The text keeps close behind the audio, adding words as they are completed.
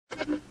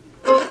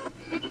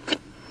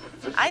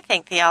I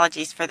think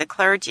theology's for the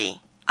clergy.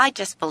 I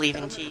just believe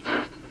in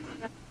Jesus.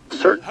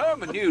 Certain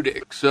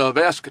hermeneutics of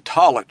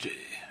eschatology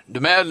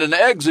demand an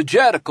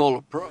exegetical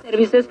approach.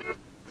 I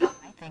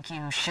think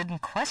you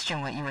shouldn't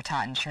question what you were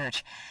taught in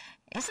church.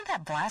 Isn't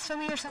that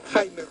blasphemy or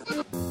something?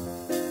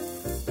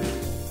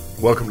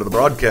 Welcome to the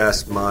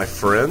broadcast, my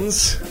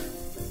friends.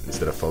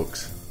 Instead of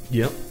folks.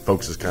 Yep.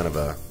 Folks is kind of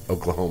a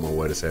Oklahoma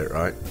way to say it,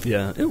 right?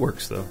 Yeah, it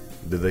works though.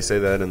 Did they say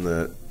that in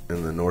the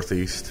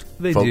Northeast?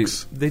 They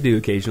folks? do. They do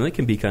occasionally. It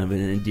can be kind of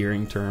an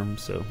endearing term,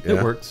 so Yeah.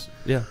 it works.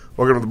 Yeah.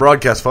 Welcome to the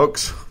broadcast,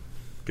 folks.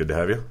 Good to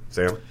have you,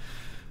 Sam.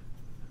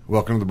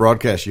 Welcome to the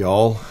broadcast,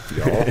 y'all.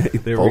 Y'all.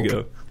 There folk? we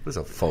go. What is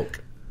a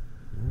folk?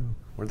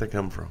 Where'd they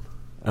come from?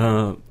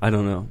 I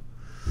don't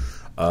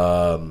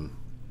know.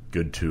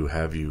 Good to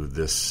have you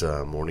this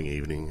morning,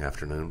 evening,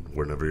 afternoon,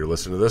 whenever you're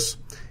listening to this.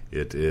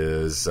 It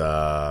is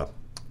a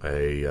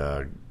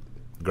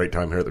great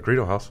time here at the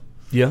Credo House.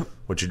 Yeah.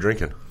 What you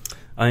drinking?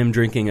 I am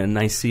drinking a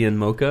Nicene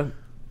Mocha.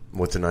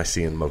 What's a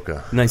Nicene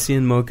Mocha?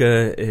 Nicene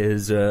Mocha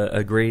is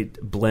a great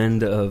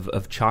blend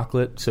of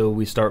chocolate. So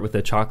we start with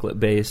a chocolate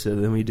base,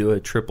 and then we do a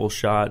triple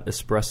shot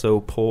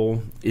espresso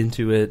pull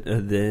into it.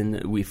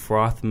 Then we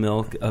froth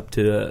milk up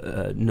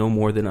to no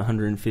more than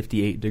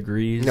 158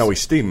 degrees. No, we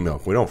steam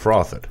milk. We don't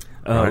froth it.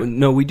 Right?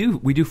 No, we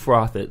do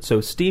froth it. So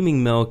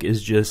steaming milk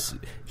is just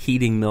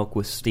heating milk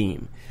with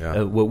steam.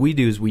 Yeah. What we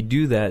do is we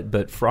do that,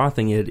 but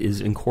frothing it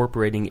is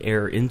incorporating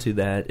air into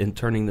that and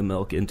turning the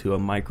milk into a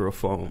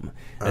microfoam.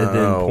 And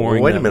then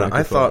pouring wait a that minute.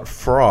 I microfoam. thought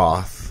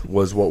froth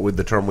was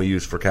the term we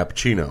use for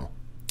cappuccino,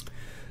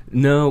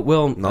 No,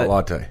 well... not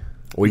latte.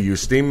 We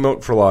use steam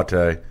milk for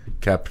latte,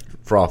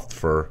 froth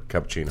for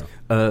cappuccino.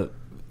 A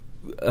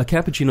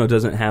cappuccino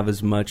doesn't have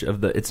as much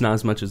of the... It's not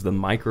as much as the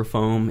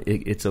microfoam.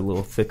 It's a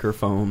little thicker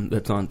foam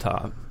that's on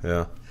top.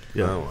 Yeah.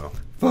 Yeah. Oh, well.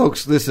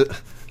 Folks,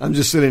 I'm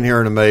just sitting here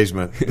in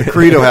amazement. The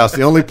Credo House,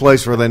 the only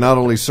place where they not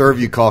only serve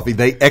you coffee,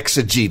 they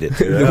exegete it.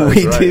 Yeah,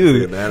 We that's right. do.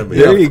 The anatomy.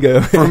 There you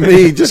go. For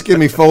me, just give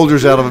me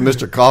folders out of a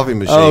Mr. Coffee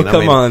machine. Oh,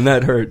 come on.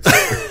 That hurts.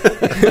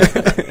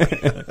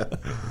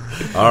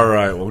 All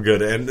right. Well,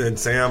 good. And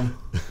Sam,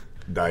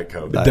 Diet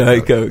Coke.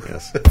 Diet Coke.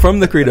 Yes. From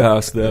the Credo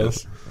House, though.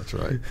 Yes, that's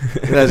right.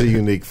 It has a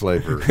unique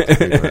flavor. The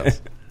Credo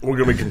House. We're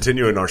going to be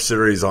continuing our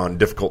series on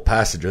difficult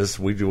passages.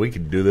 We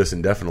could do this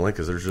indefinitely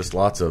because there's just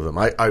lots of them.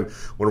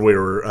 When we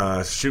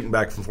were shooting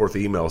back and forth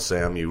emails,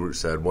 Sam, you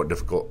said, what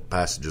difficult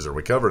passages are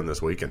we covering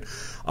this week? And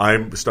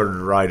I started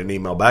to write an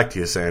email back to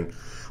you saying,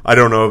 I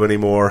don't know of any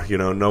more,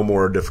 no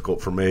more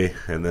difficult for me.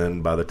 And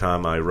then by the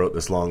time I wrote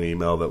this long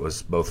email that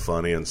was both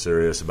funny and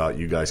serious about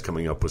you guys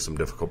coming up with some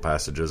difficult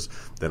passages,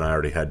 then I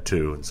already had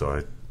two. And so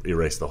I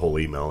erased the whole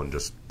email and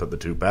just put the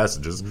two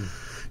passages.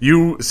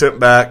 You sent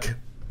back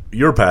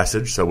your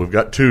passage, so we've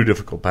got two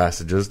difficult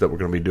passages that we're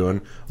going to be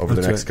doing over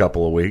the next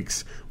couple of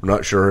weeks. We're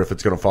not sure if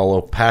it's going to follow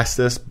past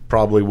this.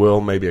 Probably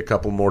will, maybe a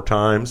couple more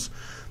times.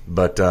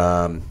 But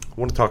I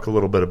want to talk a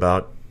little bit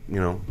about,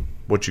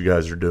 what you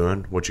guys are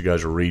doing, what you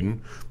guys are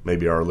reading.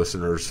 Maybe our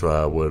listeners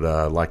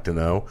would like to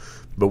know.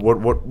 But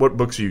what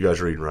books are you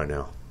guys reading right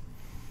now?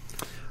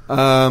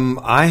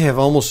 I have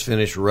almost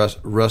finished Russ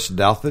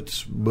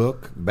Douthat's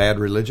book, Bad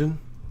Religion.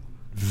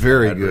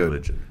 Very Bad good.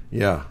 Religion.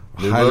 Yeah.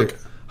 New book?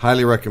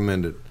 Highly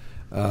recommend it.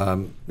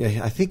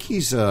 I think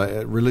he's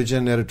a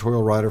religion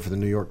editorial writer for the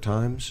New York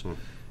Times,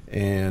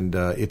 and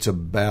it's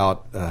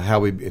about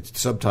its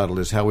subtitle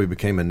is How We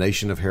Became a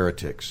Nation of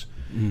Heretics.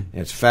 And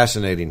it's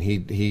fascinating.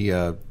 He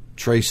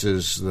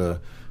traces the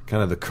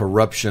kind of the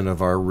corruption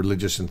of our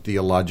religious and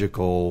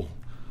theological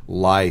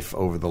life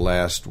over the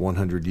last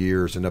 100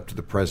 years and up to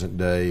the present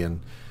day, and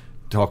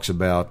talks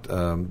about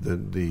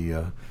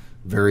the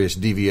various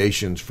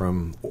deviations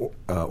from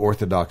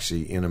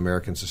orthodoxy in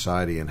American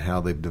society and how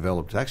they've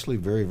developed. It's actually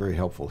very, very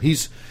helpful.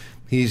 He's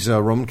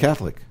Roman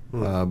Catholic,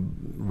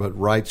 but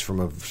writes from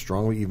a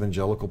strongly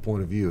evangelical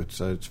point of view. It's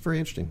very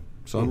interesting.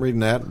 So I'm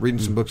reading that, reading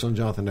some books on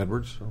Jonathan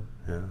Edwards. So.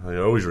 Yeah,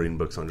 I'm always reading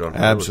books on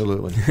Jonathan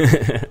Absolutely.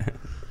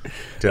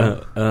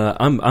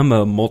 I'm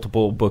a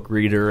multiple book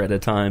reader at a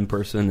time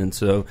person, and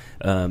so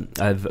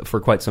for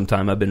quite some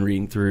time I've been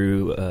reading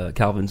through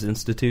Calvin's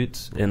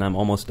Institutes, and I'm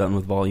almost done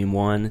with Volume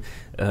 1.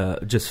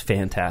 Just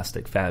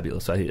fantastic,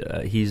 fabulous.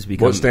 He's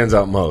become... What stands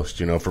out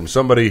most, from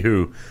somebody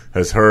who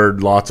has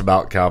heard lots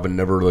about Calvin,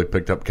 never really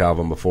picked up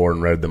Calvin before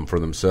and read them for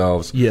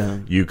themselves? Yeah.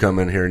 You come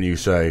in here and you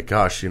say,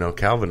 gosh,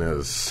 Calvin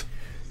is...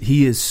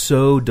 He is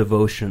so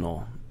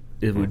devotional.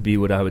 It would be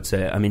what I would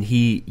say. I mean,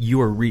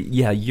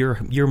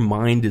 your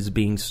mind is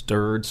being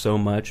stirred so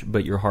much,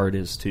 but your heart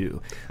is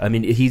too. I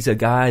mean, he's a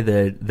guy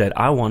that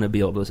I want to be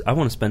able to. I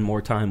want to spend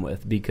more time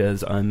with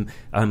because I'm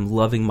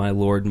loving my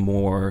Lord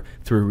more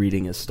through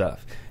reading his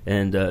stuff.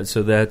 And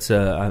so that's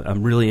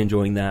I'm really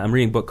enjoying that. I'm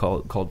reading a book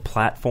called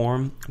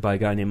Platform by a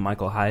guy named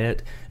Michael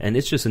Hyatt, and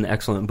it's just an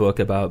excellent book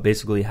about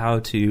basically how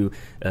to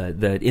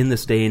that in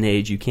this day and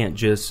age you can't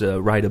just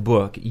write a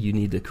book. You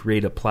need to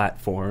create a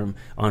platform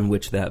on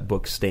which that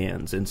book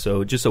stands. And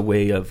so just a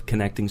way of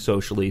connecting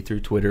socially through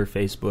Twitter,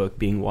 Facebook,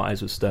 being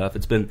wise with stuff.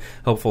 It's been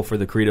helpful for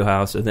the Credo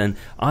House. And then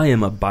I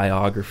am a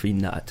biography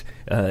nut.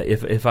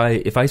 If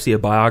I see a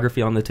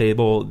biography on the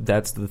table,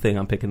 that's the thing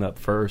I'm picking up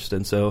first.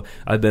 And so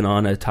I've been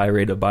on a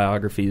tirade of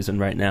biographies, and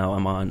right now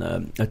I'm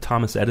on a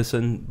Thomas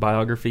Edison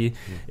biography,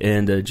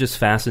 and just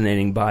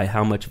fascinating by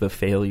how much of a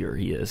failure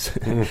he is.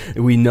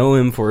 We know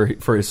him for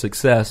his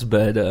success,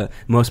 but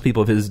most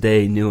people of his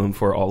day knew him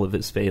for all of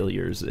his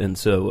failures. And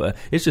so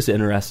it's just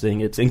interesting.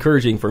 It's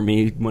encouraging for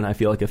me when I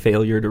feel like a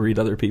failure to read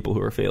other people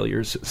who are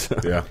failures. So.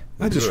 Yeah.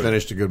 I just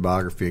finished a good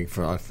biography.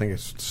 I think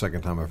it's the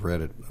second time I've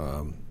read it.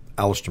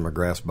 Alistair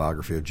McGrath's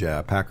biography of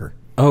J.I. Packer.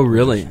 Oh,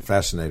 really?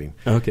 Fascinating.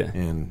 Okay.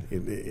 And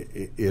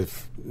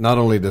if not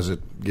only does it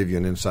give you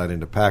an insight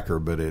into Packer,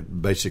 but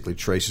it basically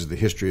traces the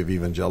history of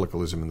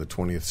evangelicalism in the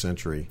 20th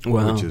century,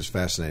 wow. which is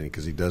fascinating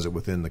because he does it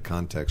within the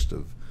context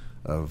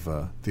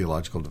of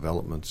theological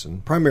developments,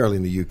 and primarily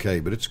in the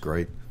UK, but it's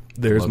great.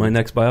 There's my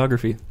next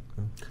biography.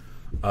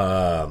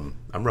 I'm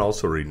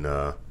also reading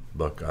a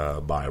book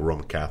by a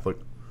Roman Catholic,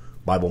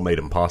 Bible Made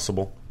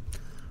Impossible,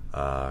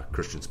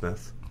 Christian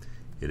Smith.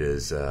 It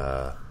is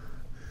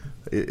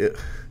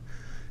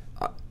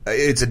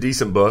it's a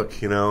decent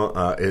book, you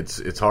know.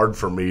 It's hard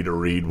for me to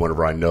read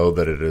whenever I know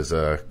that it is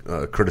a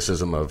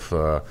criticism of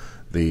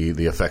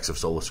the effects of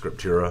sola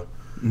scriptura.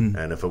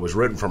 And if it was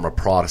written from a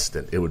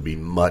Protestant, it would be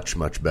much,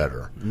 much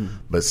better.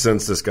 But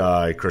since this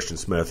guy, Christian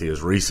Smith, he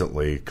has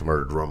recently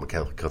converted to Roman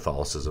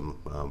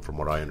Catholicism, from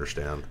what I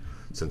understand,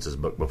 since his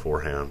book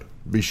beforehand.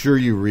 Be sure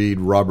you read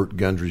Robert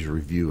Gundry's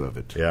review of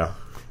it. Yeah.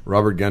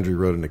 Robert Gundry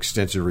wrote an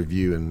extensive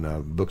review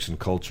in Books and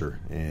Culture,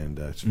 and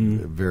it's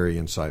very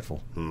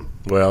insightful.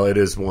 Well, it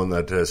is one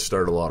that has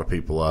stirred a lot of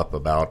people up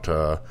about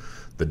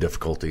the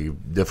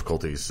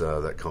difficulties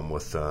that come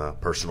with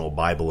personal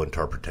Bible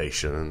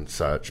interpretation and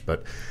such.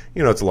 But,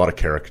 you know, it's a lot of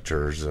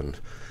caricatures and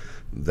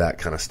that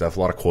kind of stuff, a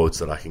lot of quotes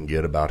that I can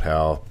get about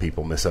how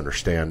people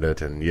misunderstand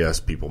it, and yes,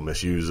 people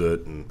misuse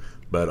it,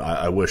 but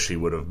I wish he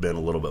would have been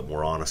a little bit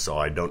more honest, so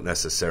I don't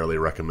necessarily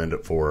recommend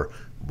it for,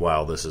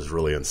 wow, this is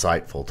really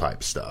insightful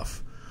type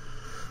stuff.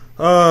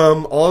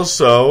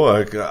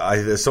 Also,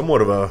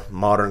 somewhat of a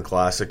modern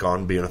classic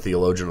on being a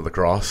theologian of the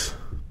cross.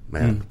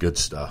 Man, good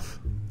stuff.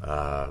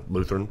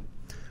 Lutheran.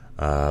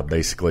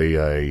 Basically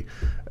a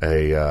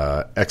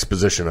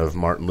exposition of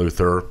Martin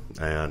Luther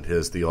and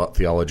his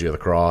theology of the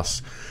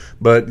cross.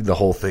 But the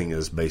whole thing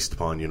is based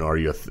upon, you know, are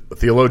you a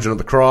theologian of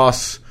the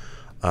cross?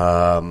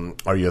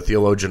 Are you a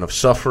theologian of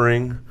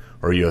suffering?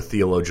 Or are you a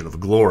theologian of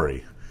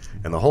glory?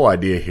 And the whole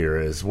idea here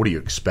is, what do you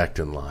expect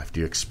in life?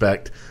 Do you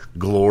expect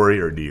glory,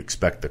 or do you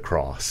expect the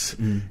cross?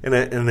 And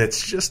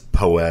it's just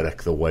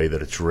poetic the way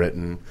that it's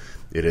written.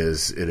 It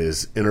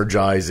is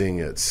energizing.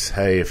 It's,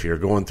 hey, if you're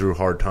going through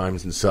hard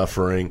times and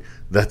suffering,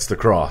 that's the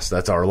cross.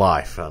 That's our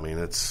life. I mean,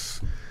 it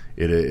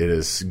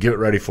is get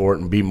ready for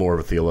it and be more of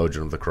a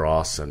theologian of the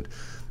cross. And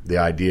the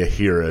idea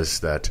here is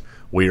that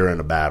we are in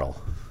a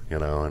battle, you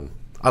know, and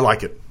I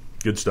like it.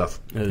 Good stuff.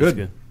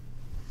 Good.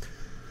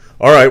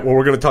 All right, well,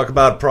 we're going to talk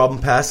about a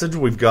problem passage.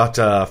 We've got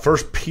 1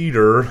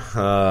 Peter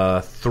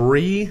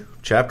 3,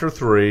 chapter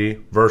 3,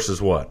 verses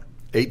what?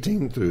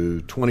 18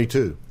 through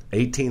 22.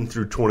 18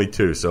 through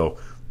 22. So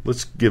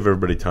let's give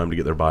everybody time to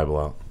get their Bible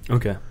out.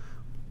 Okay.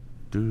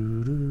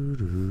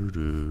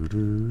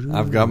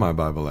 I've got my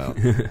Bible out.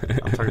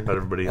 I'm talking about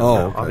everybody in the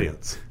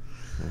audience.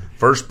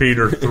 1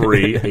 Peter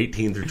 3,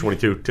 18 through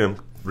 22. Tim,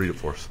 read it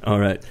for us. All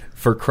right.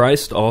 For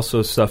Christ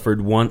also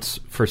suffered once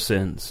for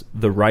sins,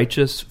 the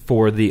righteous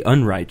for the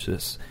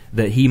unrighteous,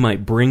 that he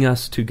might bring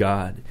us to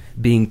God,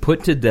 being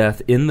put to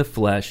death in the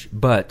flesh,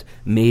 but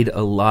made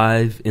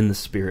alive in the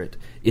Spirit,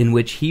 in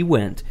which he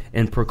went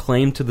and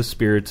proclaimed to the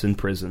spirits in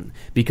prison,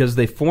 because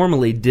they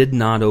formerly did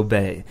not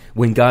obey,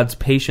 when God's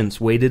patience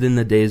waited in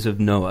the days of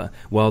Noah,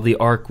 while the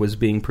ark was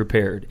being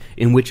prepared,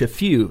 in which a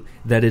few,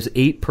 that is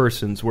 8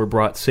 persons, were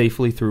brought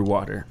safely through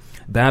water.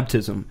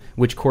 Baptism,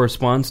 which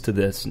corresponds to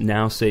this,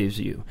 now saves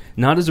you,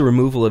 not as a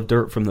removal of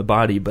dirt from the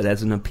body, but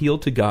as an appeal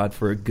to God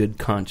for a good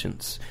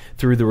conscience,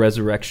 through the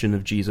resurrection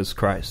of Jesus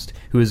Christ,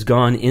 who has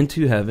gone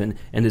into heaven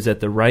and is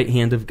at the right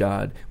hand of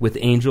God, with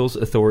angels,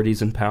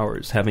 authorities, and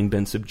powers, having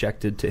been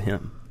subjected to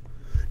him.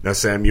 Now,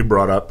 Sam, you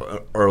brought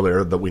up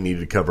earlier that we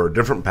needed to cover a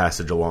different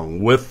passage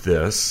along with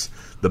this.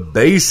 The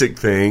basic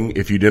thing,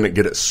 if you didn't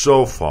get it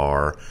so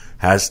far,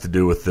 has to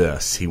do with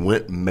this. He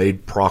went and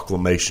made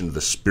proclamation to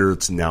the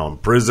spirits now in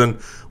prison,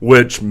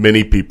 which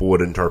many people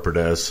would interpret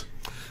as...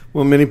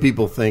 Well, many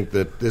people think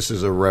that this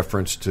is a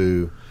reference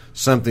to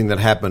something that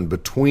happened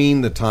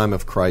between the time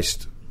of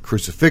Christ's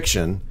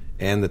crucifixion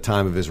and the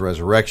time of his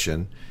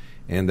resurrection,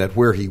 and that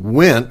where he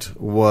went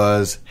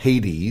was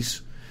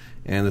Hades,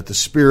 and that the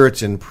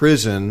spirits in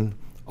prison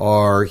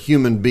are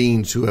human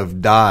beings who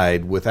have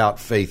died without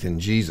faith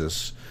in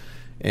Jesus.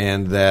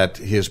 and that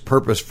his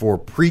purpose for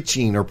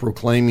preaching or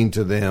proclaiming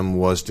to them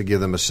was to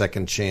give them a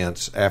second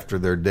chance after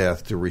their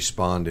death to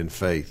respond in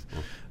faith.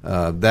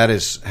 That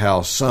is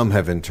how some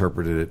have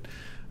interpreted it,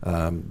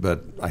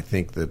 but I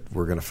think that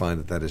we're going to find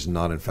that that is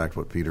not, in fact,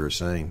 what Peter is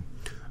saying.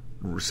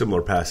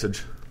 Similar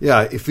passage.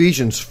 Yeah,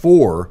 Ephesians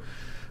 4,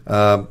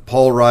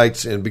 Paul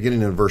writes,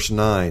 beginning in verse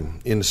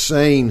 9, in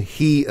saying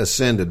he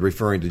ascended,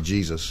 referring to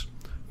Jesus,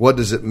 what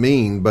does it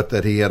mean but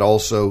that he had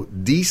also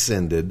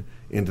descended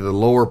into the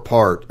lower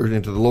part, or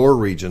into the lower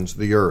regions,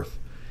 the earth?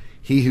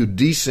 He who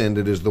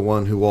descended is the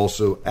one who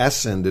also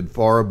ascended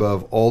far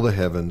above all the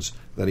heavens,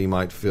 that he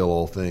might fill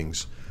all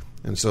things.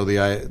 And so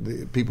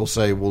the people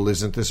say, well,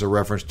 isn't this a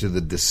reference to the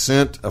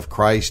descent of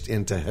Christ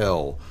into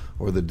hell,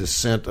 or the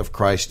descent of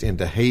Christ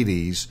into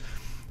Hades?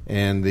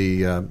 And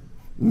the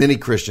many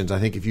Christians, I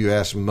think if you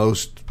ask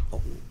most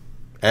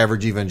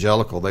average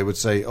evangelical, they would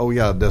say, oh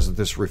yeah, doesn't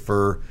this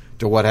refer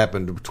to what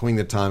happened between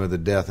the time of the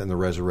death and the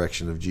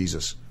resurrection of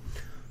Jesus?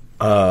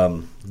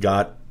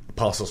 Got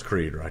Apostles'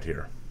 Creed right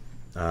here.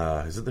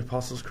 Is it the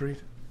Apostles' Creed?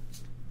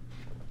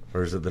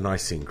 Or is it the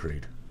Nicene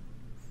Creed?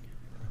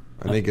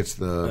 I think it's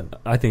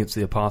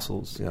the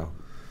Apostles. Yeah.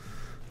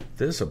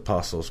 This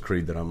Apostles'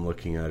 Creed that I'm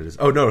looking at is...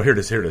 Oh, no, here it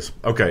is.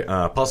 Okay,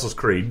 Apostles'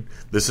 Creed.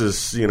 This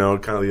is, kind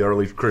of the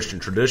early Christian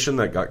tradition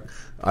that got...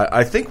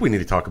 I think we need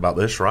to talk about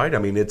this, right? I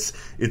mean, it's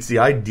the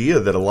idea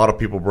that a lot of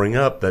people bring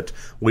up that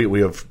we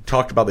have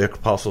talked about the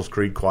Apostles'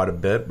 Creed quite a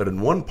bit, but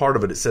in one part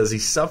of it says he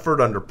suffered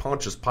under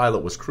Pontius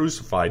Pilate, was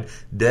crucified,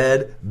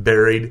 dead,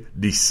 buried,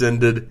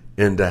 descended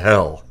into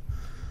hell.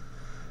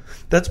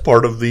 That's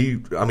part of the,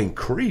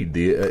 creed.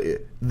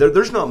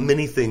 There's not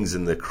many things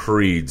in the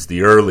creeds,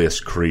 the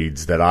earliest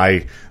creeds, that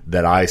I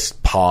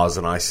pause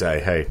and I say,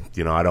 hey,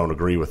 I don't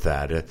agree with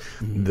that.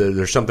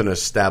 There's something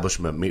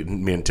establishment,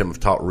 me and Tim have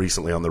taught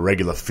recently on the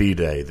Regula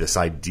Fide, this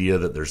idea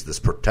that there's this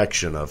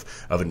protection of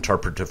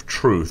interpretive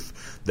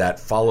truth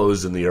that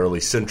follows in the early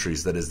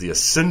centuries, that is the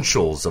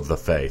essentials of the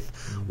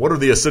faith. What are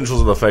the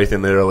essentials of the faith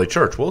in the early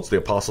church? Well, it's the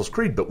Apostles'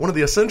 Creed, but one of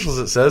the essentials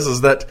it says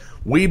is that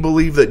we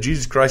believe that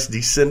Jesus Christ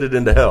descended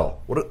into hell.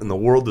 What in the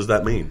world does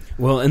that mean?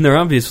 Well, and they're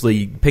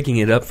obviously picking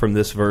it up from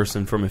this verse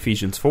and from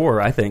Ephesians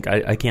 4. I think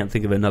I can't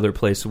think of another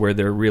place where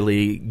they're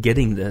really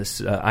getting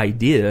this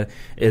idea,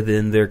 and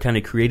then they're kind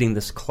of creating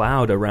this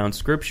cloud around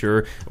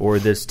Scripture, or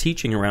this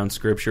teaching around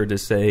Scripture to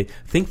say,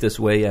 think this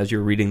way as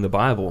you're reading the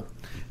Bible.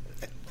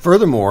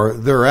 Furthermore,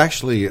 there are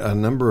actually a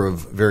number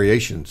of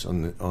variations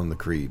on the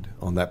creed,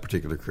 on that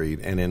particular creed,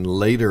 and in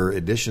later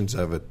editions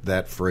of it,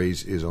 that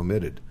phrase is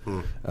omitted.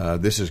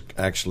 This is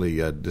actually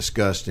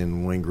discussed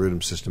in Wayne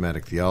Grudem's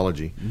Systematic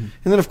Theology. And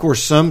then, of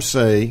course, some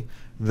say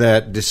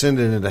that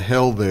descended into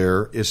hell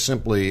there is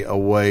simply a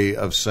way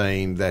of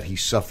saying that he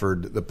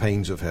suffered the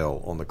pains of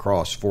hell on the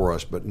cross for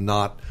us, but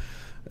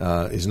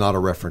is not a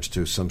reference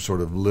to some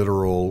sort of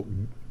literal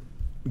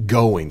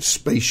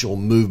spatial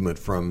movement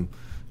from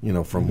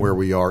where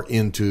we are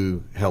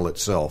into hell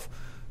itself.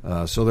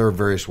 So there are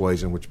various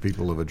ways in which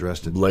people have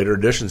addressed it. Later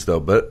editions,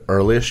 though, but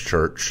earliest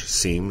church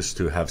seems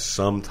to have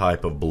some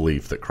type of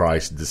belief that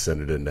Christ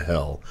descended into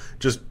hell.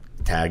 Just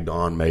tagged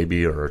on,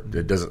 maybe, or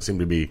it doesn't seem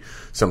to be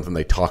something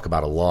they talk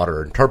about a lot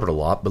or interpret a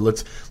lot.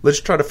 But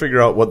let's try to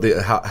figure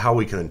out how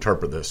we can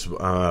interpret this.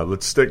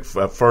 Let's stick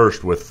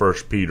first with 1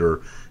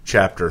 Peter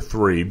chapter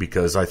 3,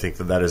 because I think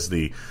that is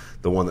the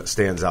one that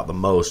stands out the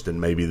most,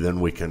 and maybe then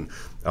we can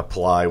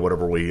apply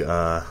whatever we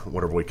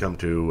come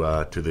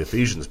to the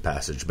Ephesians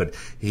passage. But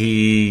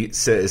it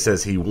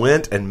says he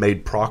went and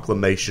made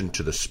proclamation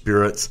to the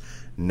spirits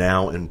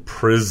now in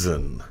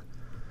prison,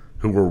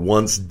 who were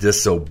once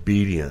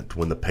disobedient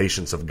when the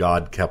patience of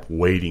God kept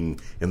waiting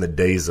in the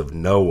days of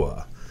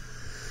Noah.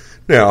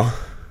 Now,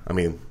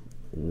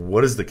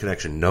 what is the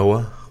connection?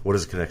 Noah? What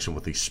is the connection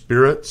with these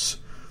spirits?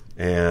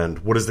 And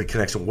what is the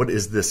connection? What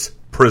is this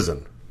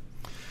prison?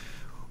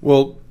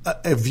 Well,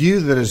 a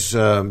view that is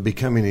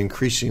becoming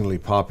increasingly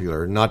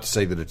popular, not to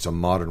say that it's a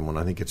modern one,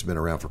 I think it's been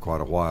around for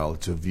quite a while.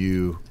 It's a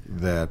view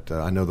that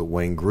I know that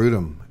Wayne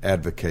Grudem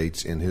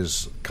advocates in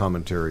his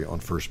commentary on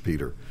 1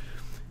 Peter,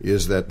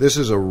 is that this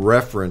is a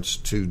reference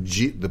to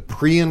the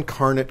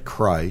pre-incarnate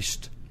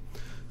Christ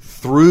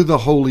through the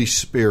Holy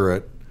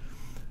Spirit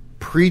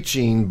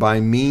preaching by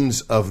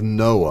means of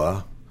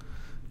Noah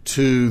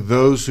to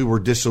those who were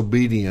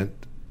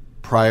disobedient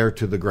prior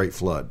to the Great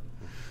Flood.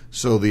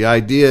 So the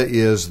idea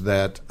is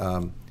that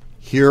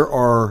here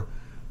are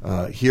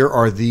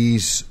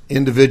these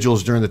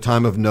individuals during the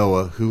time of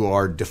Noah who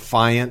are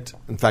defiant.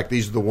 In fact,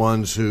 these are the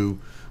ones who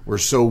were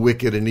so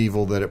wicked and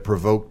evil that it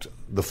provoked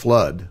the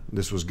flood.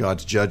 This was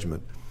God's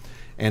judgment.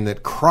 And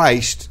that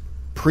Christ,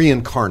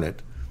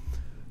 pre-incarnate,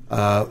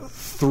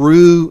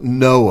 through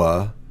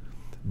Noah,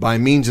 by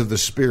means of the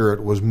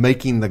Spirit, was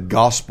making the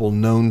gospel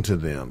known to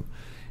them.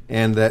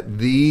 And that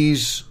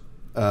these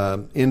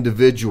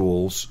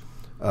individuals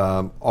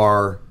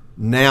are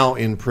now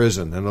in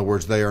prison. In other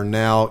words, they are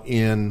now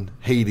in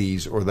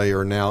Hades, or they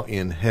are now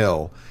in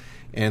hell.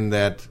 And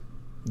that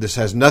this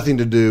has nothing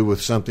to do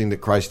with something that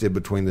Christ did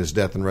between his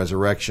death and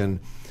resurrection.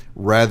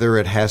 Rather,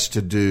 it has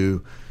to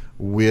do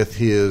with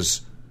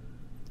his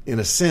in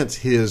a sense,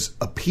 his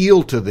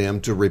appeal to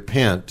them to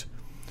repent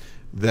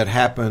that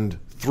happened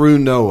through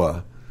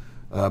Noah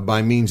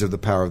by means of the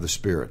power of the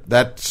Spirit.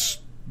 That's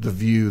the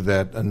view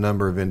that a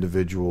number of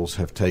individuals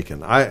have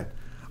taken. I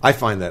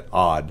find that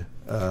odd.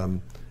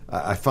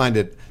 I find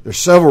it, there's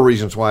several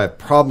reasons why I have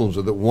problems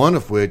with it, one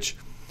of which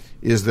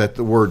is that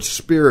the word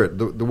spirit,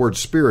 the word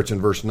spirits in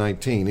verse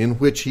 19, in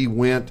which he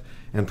went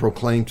and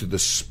proclaimed to the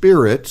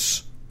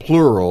spirits,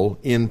 plural,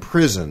 in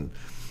prison.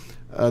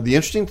 The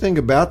interesting thing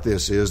about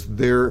this is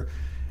there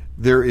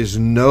is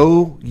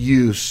no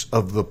use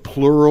of the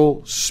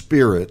plural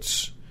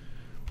spirits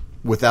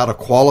without a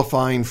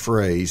qualifying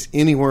phrase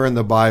anywhere in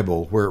the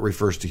Bible where it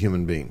refers to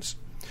human beings.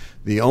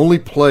 The only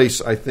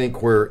place, I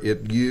think, where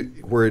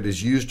it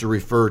is used to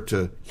refer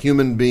to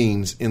human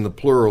beings in the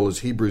plural is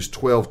Hebrews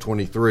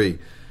 12:23,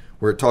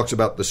 where it talks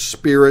about the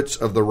spirits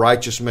of the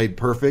righteous made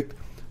perfect.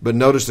 But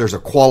notice there's a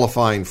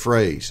qualifying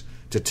phrase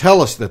to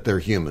tell us that they're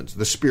humans,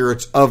 the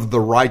spirits of the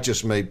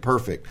righteous made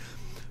perfect.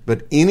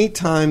 But any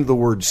time the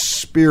word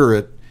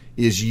spirit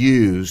is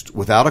used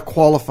without a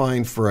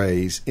qualifying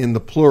phrase in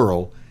the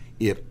plural,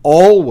 it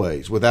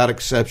always, without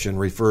exception,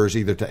 refers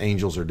either to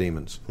angels or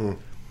demons.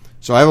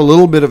 So I have a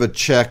little bit of a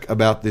check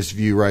about this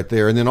view right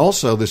there. And then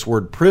also this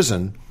word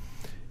prison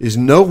is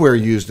nowhere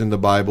used in the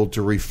Bible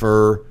to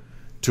refer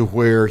to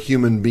where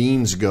human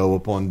beings go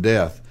upon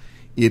death.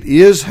 It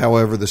is,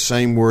 however, the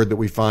same word that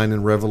we find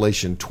in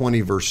Revelation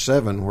 20, verse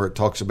 7, where it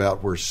talks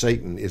about where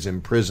Satan is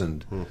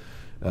imprisoned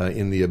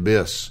in the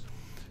abyss.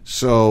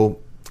 So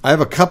I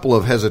have a couple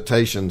of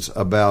hesitations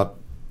about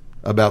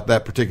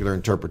that particular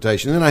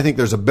interpretation. And I think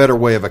there's a better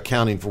way of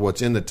accounting for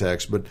what's in the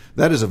text, but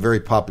that is a very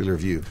popular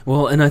view.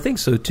 Well, and I think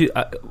so, too.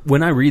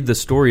 When I read the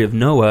story of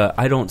Noah,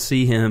 I don't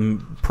see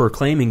him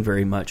proclaiming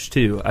very much,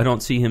 too. I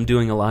don't see him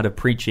doing a lot of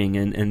preaching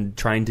and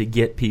trying to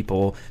get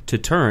people to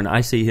turn.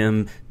 I see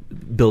him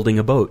building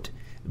a boat,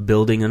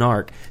 building an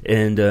ark.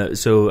 And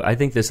so I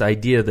think this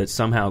idea that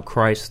somehow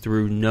Christ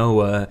through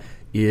Noah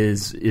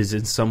is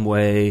in some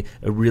way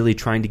really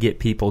trying to get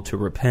people to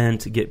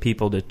repent, get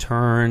people to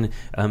turn.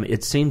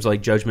 It seems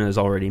like judgment is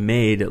already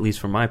made, at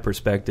least from my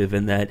perspective,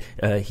 in that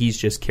he's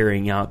just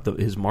carrying out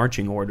his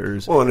marching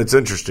orders. Well, and it's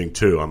interesting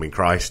too. I mean,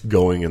 Christ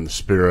going in the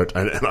Spirit,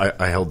 and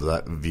I held to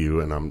that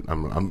view, and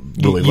I'm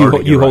really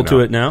learning. You hold to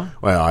it now?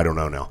 Well, I don't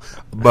know now,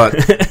 but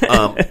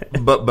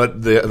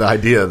but the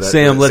idea that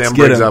Sam brings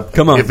get him. up,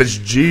 come on, if it's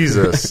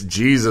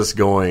Jesus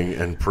going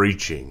and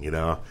preaching,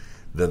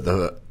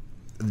 the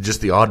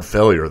just the odd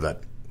failure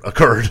that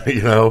occurred,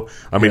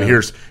 I mean,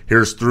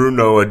 here's through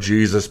Noah,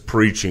 Jesus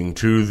preaching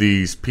to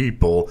these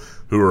people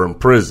who are in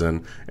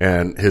prison,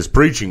 and his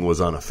preaching was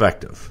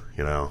ineffective,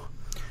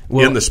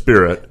 in the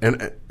Spirit.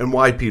 And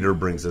why Peter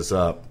brings this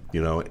up,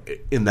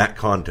 in that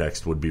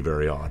context would be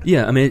very odd.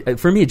 Yeah, I mean,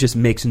 for me, it just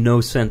makes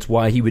no sense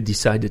why he would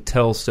decide to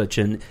tell such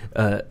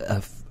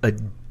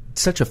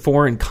such a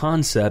foreign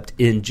concept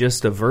in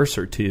just a verse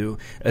or two,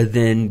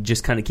 then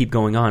just kind of keep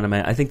going on. I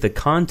mean, I think the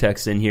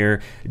context in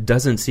here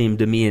doesn't seem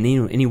to me in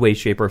any way,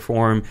 shape, or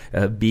form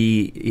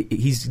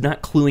he's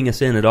not cluing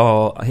us in at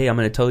all. Hey, I'm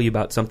going to tell you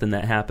about something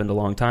that happened a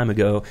long time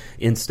ago.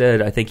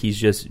 Instead, I think he's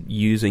just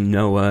using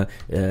Noah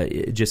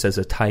just as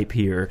a type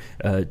here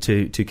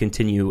to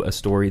continue a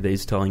story that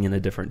he's telling in a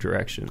different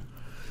direction.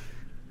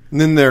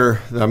 And then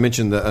I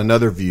mentioned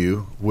another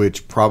view,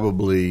 which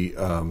probably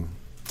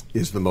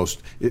is the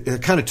most,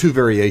 kind of two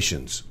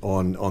variations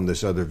on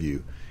this other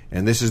view.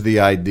 And this is the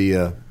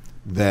idea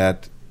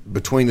that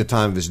between the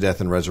time of his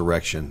death and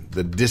resurrection,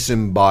 the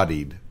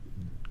disembodied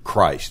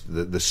Christ,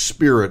 the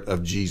Spirit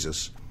of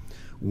Jesus,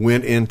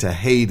 went into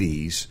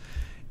Hades,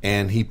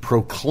 and he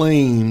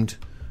proclaimed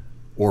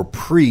or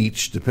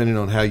preached, depending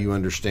on how you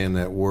understand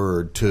that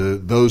word, to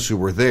those who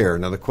were there.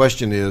 Now the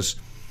question is,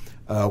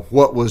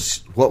 what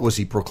was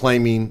he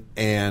proclaiming,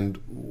 and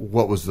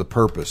what was the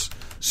purpose?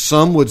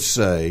 Some would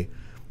say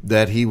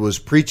that he was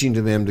preaching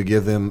to them to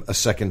give them a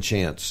second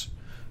chance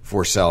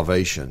for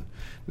salvation.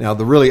 Now,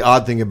 the really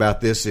odd thing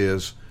about this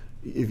is,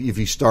 if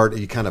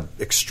you kind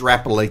of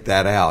extrapolate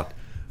that out,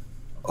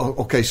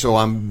 okay, so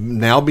I'm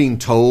now being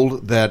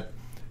told that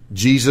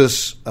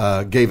Jesus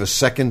gave a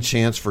second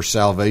chance for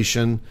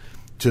salvation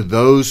to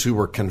those who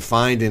were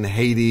confined in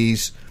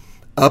Hades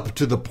up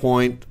to the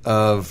point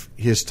of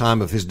his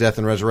time of his death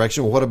and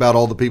resurrection. Well, what about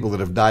all the people that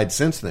have died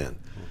since then?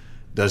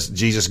 Does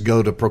Jesus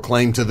go to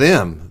proclaim to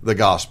them the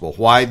gospel?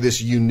 Why this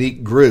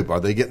unique group? Are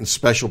they getting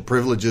special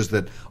privileges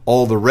that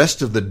all the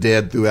rest of the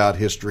dead throughout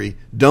history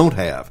don't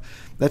have?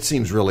 That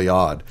seems really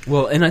odd.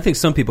 Well, and I think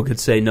some people could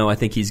say, no, I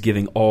think he's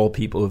giving all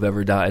people who've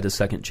ever died a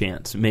second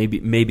chance.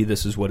 Maybe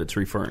this is what it's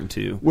referring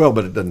to. Well,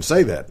 but it doesn't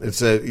say that.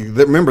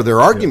 Remember, their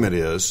argument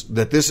is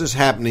that this is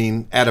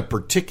happening at a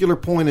particular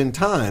point in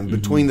time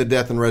between the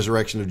death and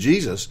resurrection of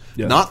Jesus,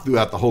 not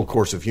throughout the whole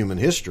course of human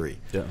history.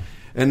 Yeah.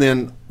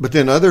 But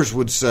then others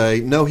would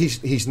say, no,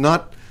 he's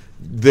not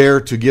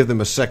there to give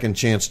them a second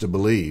chance to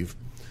believe,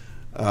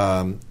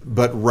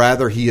 but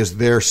rather he is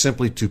there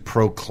simply to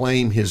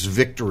proclaim his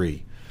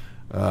victory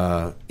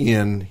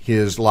in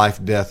his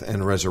life, death,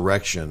 and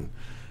resurrection.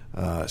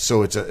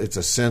 So it's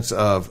a sense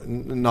of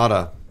not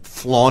a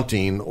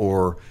flaunting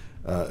or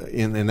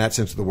in that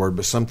sense of the word,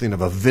 but something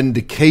of a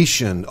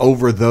vindication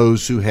over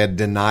those who had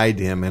denied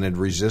him and had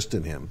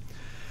resisted him.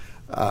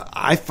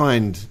 I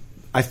find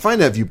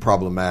that view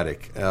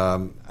problematic.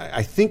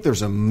 I think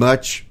there's a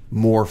much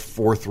more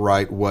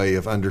forthright way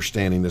of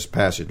understanding this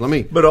passage.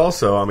 But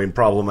also, I mean,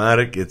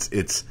 problematic.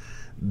 It's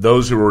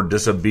those who were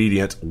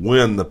disobedient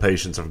when the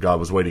patience of God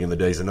was waiting in the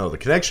days of Noah. The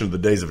connection to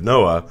the days of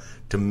Noah,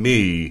 to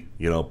me,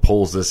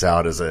 pulls this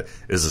out as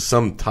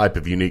some type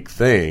of unique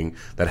thing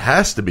that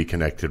has to be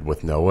connected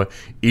with Noah.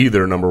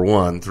 Either, number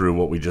one, through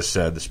what we just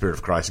said, the Spirit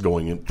of Christ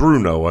going in through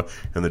Noah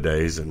in the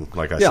days, and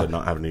like I said,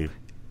 not having any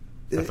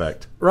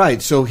effect.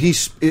 Right. So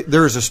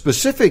there's a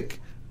specific.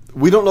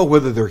 We don't know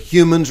whether they're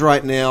humans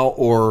right now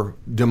or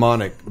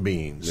demonic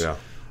beings. Yeah.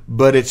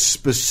 But it's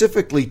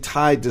specifically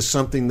tied to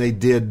something they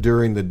did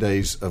during the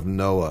days of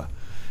Noah.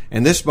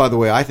 And this, by the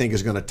way, I think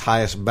is going to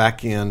tie us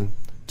back in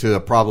to a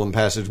problem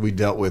passage we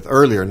dealt with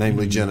earlier,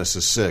 namely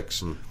Genesis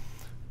 6.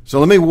 So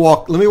let me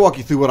walk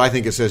you through what I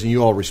think it says, and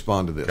you all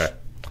respond to this. Okay.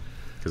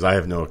 Because I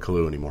have no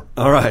clue anymore.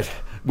 All right.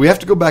 We have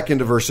to go back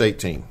into verse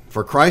 18.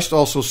 For Christ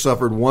also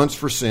suffered once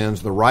for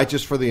sins, the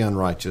righteous for the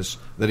unrighteous,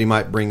 that he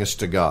might bring us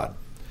to God,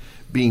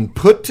 being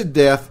put to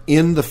death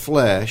in the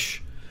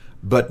flesh,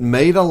 but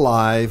made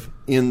alive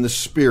in the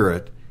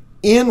Spirit,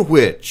 in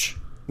which,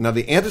 now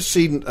the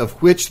antecedent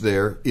of which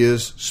there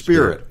is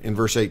Spirit in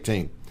verse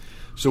 18.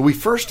 So we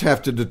first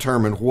have to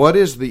determine what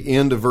is the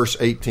end of verse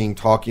 18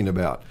 talking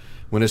about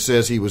when it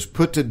says he was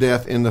put to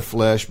death in the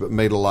flesh, but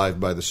made alive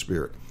by the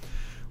Spirit.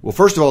 Well,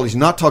 first of all, he's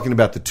not talking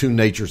about the two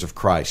natures of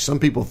Christ. Some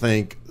people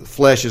think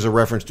flesh is a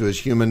reference to his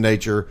human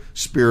nature,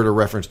 Spirit a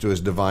reference to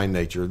his divine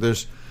nature.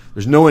 There's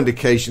no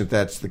indication that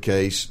that's the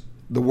case.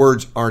 The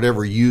words aren't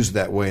ever used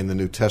that way in the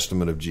New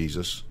Testament of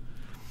Jesus.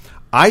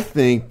 I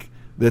think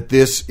that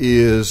this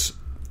is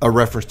a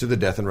reference to the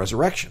death and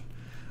resurrection.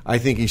 I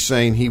think he's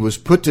saying he was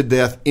put to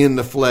death in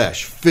the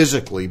flesh,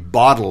 physically,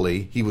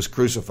 bodily, he was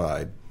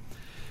crucified,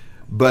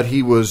 but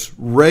he was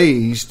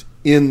raised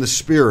in the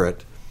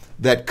Spirit.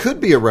 That could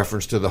be a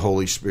reference to the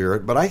Holy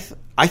Spirit, but I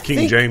think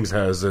King James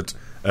has it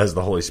as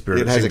the Holy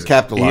Spirit. It has it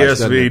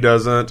capitalized. ESV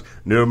doesn't.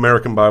 New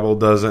American Bible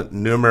doesn't.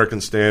 New American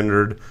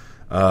Standard,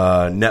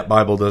 Net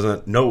Bible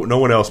doesn't. No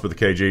one else but the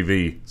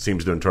KJV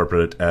seems to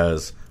interpret it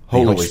as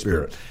Holy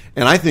Spirit.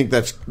 And I think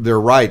they're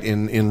right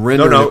in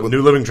rendering it.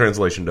 New Living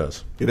Translation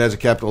does. It has a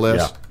capital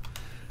S? Yeah.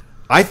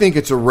 I think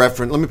it's a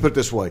reference. Let me put it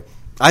this way.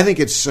 I think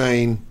it's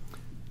saying,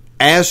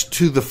 as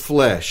to the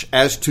flesh,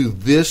 as to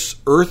this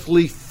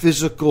earthly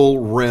physical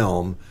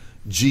realm,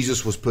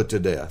 Jesus was put to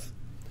death.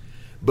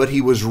 But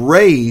he was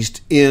raised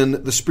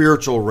in the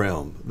spiritual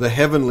realm, the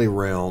heavenly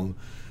realm,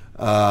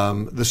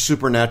 the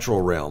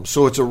supernatural realm.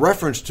 So it's a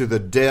reference to the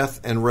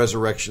death and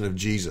resurrection of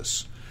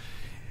Jesus.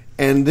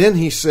 And then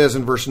he says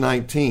in verse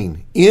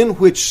 19, in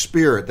which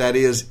Spirit, that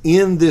is,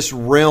 in this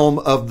realm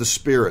of the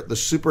Spirit, the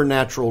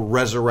supernatural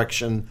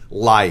resurrection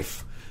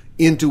life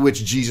into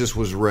which Jesus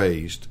was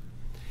raised,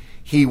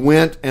 he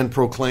went and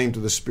proclaimed to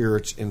the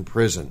spirits in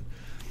prison.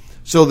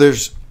 So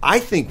I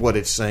think what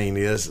it's saying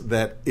is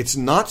that it's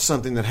not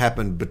something that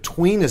happened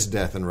between his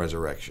death and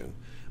resurrection,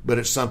 but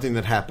it's something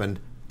that happened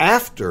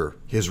after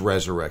his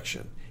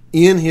resurrection,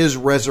 in his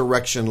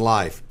resurrection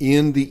life,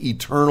 in the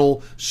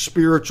eternal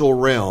spiritual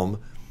realm.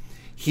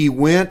 He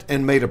went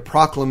and made a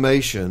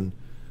proclamation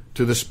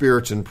to the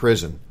spirits in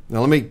prison.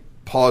 Now let me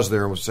pause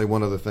there and say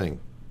one other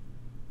thing.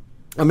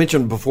 I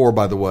mentioned before,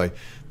 by the way,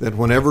 that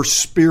whenever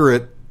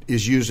spirit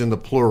is used in the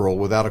plural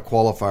without a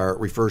qualifier, it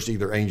refers to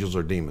either angels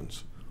or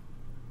demons.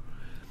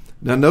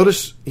 Now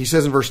notice he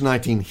says in verse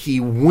 19, he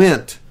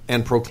went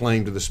and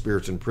proclaimed to the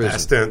spirits in prison.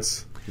 Past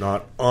tense,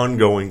 not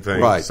ongoing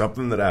thing, right.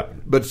 Something that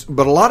happened. But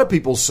a lot of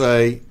people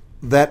say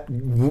that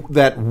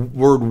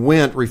word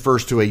went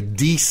refers to a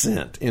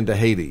descent into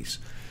Hades.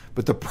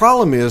 But the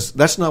problem is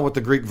that's not what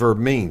the Greek verb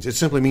means. It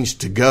simply means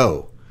to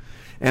go.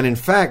 And in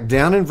fact,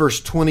 down in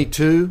verse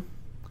 22,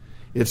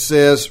 it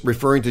says,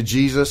 referring to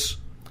Jesus,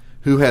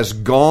 who has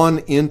gone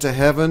into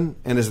heaven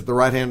and is at the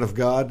right hand of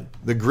God.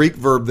 The Greek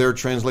verb there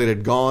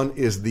translated gone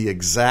is the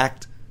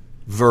exact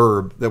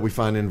verb that we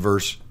find in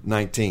verse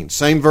 19.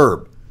 Same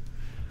verb.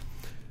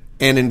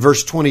 And in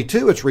verse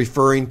 22, it's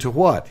referring to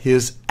what?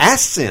 His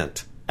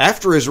ascent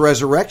after his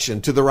resurrection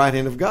to the right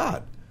hand of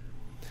God.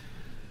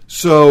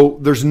 So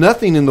there's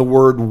nothing in the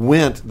word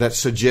went that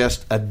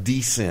suggests a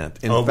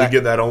descent. In fact, we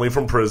get that only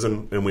from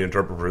prison, and we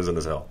interpret prison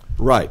as hell.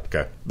 Right.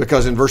 Okay.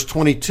 Because in verse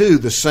 22,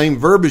 the same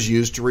verb is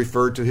used to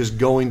refer to his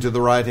going to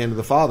the right hand of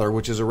the Father,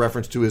 which is a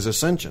reference to his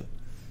ascension.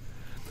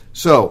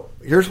 So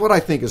here's what I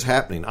think is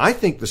happening. I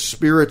think the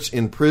spirits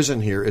in prison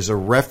here is a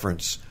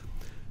reference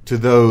to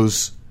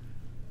those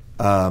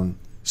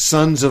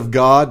sons of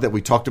God that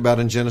we talked about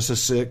in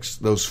Genesis 6,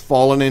 those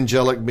fallen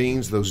angelic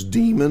beings, those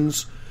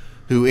demons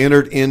who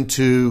entered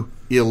into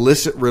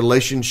illicit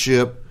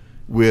relationship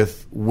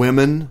with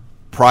women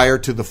prior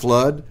to the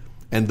flood,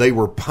 and they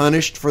were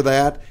punished for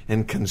that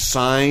and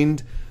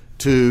consigned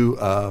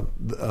to,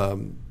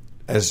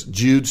 as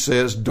Jude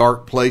says,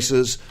 dark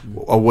places,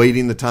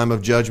 awaiting the time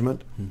of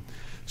judgment.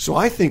 So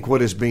I think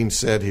what is being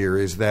said here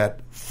is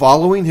that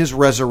following his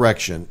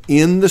resurrection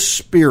in the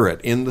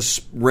Spirit, in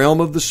the realm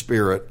of the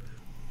Spirit,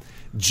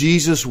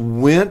 Jesus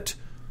went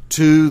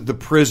to the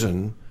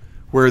prison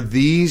where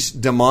these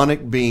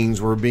demonic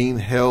beings were being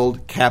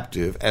held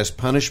captive as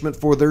punishment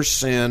for their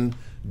sin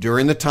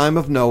during the time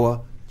of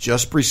Noah,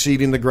 just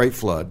preceding the great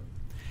flood.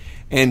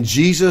 And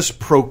Jesus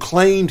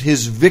proclaimed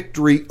his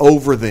victory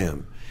over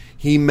them.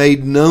 He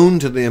made known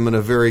to them in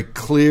a very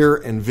clear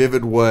and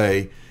vivid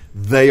way,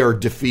 they are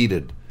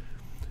defeated.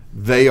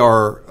 They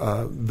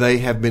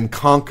have been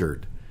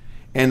conquered.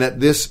 And that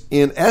this,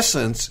 in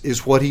essence,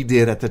 is what he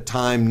did at the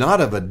time, not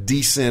of a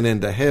descent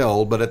into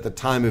hell, but at the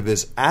time of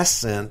his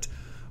ascent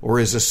or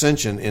his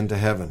ascension into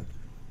heaven.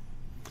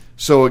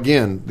 So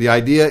again, the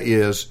idea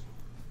is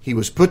he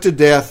was put to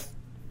death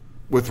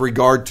with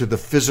regard to the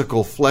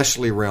physical,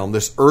 fleshly realm,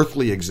 this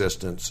earthly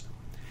existence.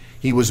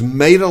 He was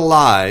made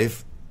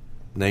alive,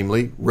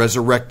 namely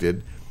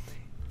resurrected,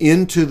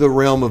 into the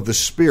realm of the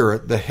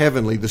Spirit, the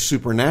heavenly, the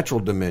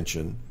supernatural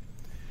dimension.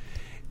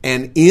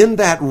 And in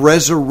that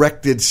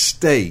resurrected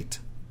state,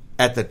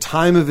 at the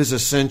time of his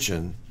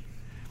ascension,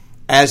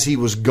 as he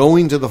was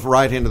going to the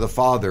right hand of the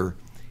Father,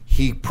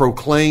 he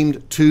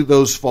proclaimed to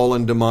those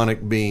fallen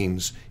demonic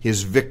beings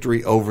his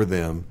victory over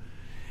them.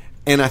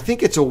 And I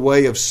think it's a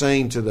way of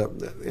saying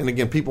to and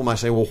again, people might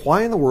say, well,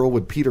 why in the world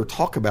would Peter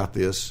talk about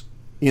this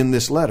in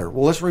this letter?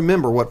 Well, let's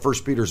remember what 1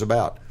 Peter's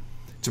about.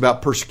 It's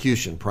about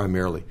persecution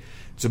primarily.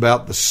 It's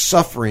about the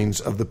sufferings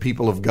of the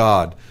people of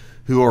God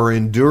who are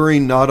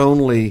enduring not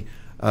only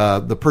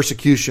the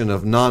persecution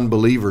of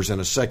non-believers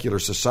in a secular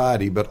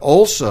society, but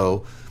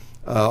also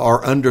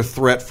are under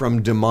threat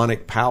from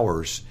demonic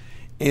powers.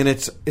 And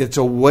it's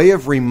a way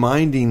of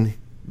reminding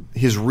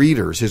his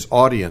readers, his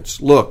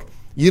audience, look,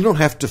 you don't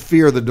have to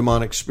fear the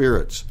demonic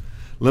spirits.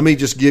 Let me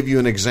just give you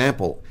an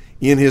example.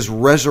 In his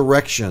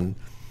resurrection,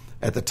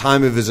 at the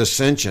time of his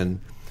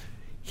ascension,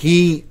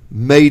 he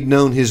made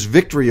known his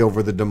victory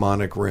over the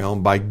demonic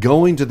realm by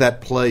going to that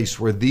place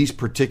where these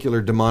particular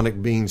demonic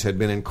beings had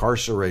been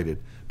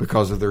incarcerated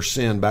because of their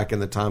sin back in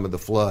the time of the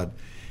flood.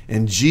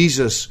 And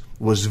Jesus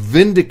was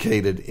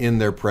vindicated in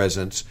their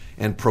presence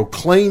and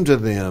proclaimed to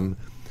them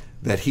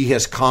that he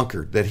has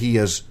conquered, that he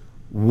has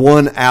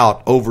won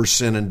out over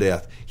sin and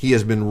death. He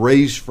has been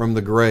raised from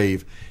the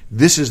grave.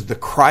 This is the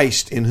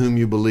Christ in whom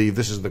you believe.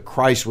 This is the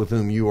Christ with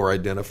whom you are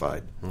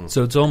identified.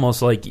 So it's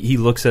almost like he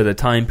looks at a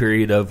time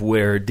period of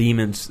where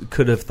demons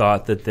could have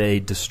thought that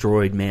they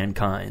destroyed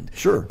mankind.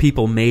 Sure.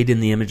 People made in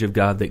the image of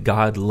God that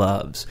God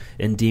loves.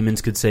 And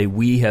demons could say,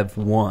 we have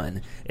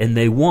won. And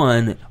they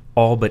won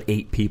all but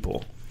 8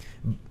 people.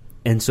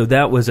 And so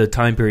that was a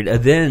time period.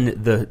 And then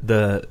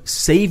the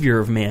Savior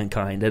of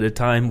mankind, at a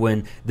time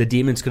when the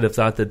demons could have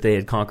thought that they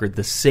had conquered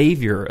the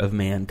Savior of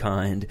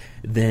mankind,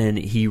 then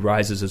he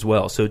rises as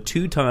well. So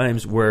 2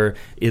 times where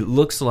it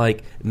looks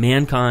like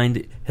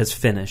mankind has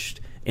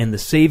finished and the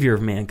Savior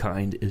of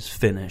mankind is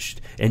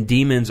finished. And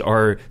demons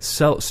are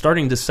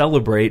starting to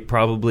celebrate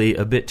probably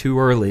a bit too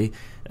early.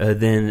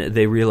 Then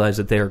they realize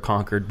that they are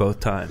conquered both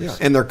times. Yeah,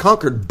 and they're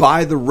conquered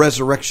by the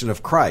resurrection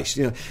of Christ.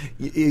 You know,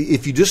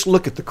 if you just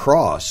look at the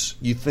cross,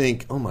 you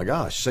think, "Oh my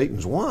gosh,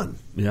 Satan's won.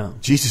 Yeah,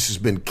 Jesus has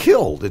been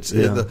killed.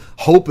 The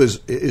hope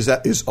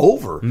is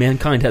over.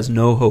 Mankind has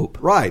no hope."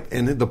 Right,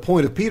 and the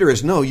point of Peter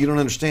is, no, you don't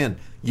understand.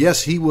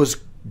 Yes, he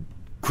was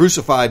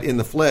crucified in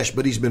the flesh,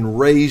 but he's been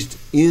raised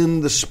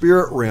in the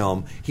spirit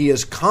realm. He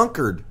has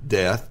conquered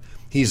death.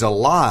 He's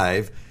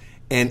alive.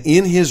 And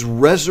in his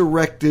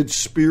resurrected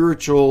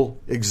spiritual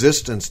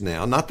existence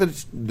now, not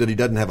that he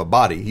doesn't have a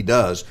body, he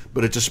does,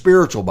 but it's a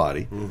spiritual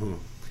body. Mm-hmm.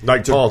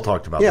 Like Paul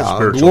talked about, the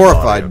spiritual a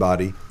glorified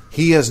body.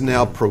 He has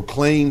now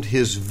proclaimed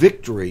his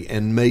victory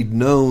and made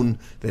known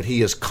that he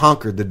has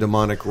conquered the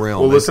demonic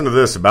realm. Well, listen to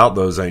this about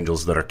those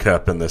angels that are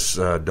kept in this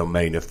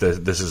domain. If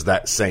this is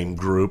that same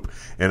group,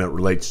 and it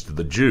relates to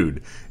the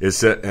Jude,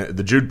 it's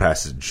the Jude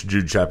passage,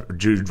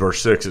 Jude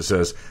verse 6. It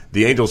says,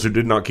 "The angels who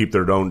did not keep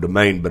their own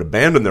domain, but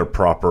abandoned their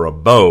proper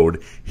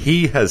abode,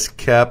 he has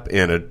kept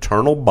in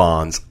eternal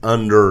bonds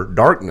under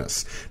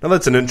darkness." Now,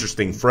 that's an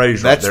interesting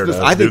phrase right there.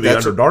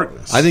 Under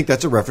darkness. I think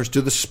that's a reference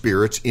to the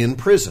spirits in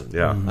prison.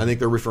 Yeah, I think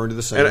they're referring to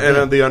the same thing.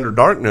 And the under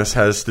darkness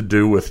has to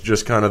do with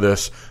just kind of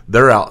this,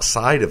 they're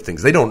outside of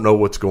things. They don't know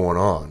what's going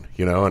on,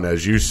 and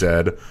as you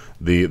said,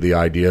 the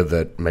idea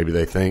that maybe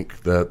they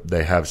think that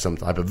they have some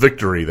type of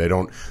victory. They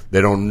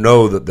don't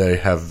know that they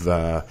have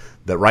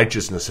that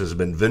righteousness has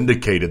been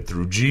vindicated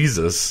through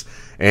Jesus,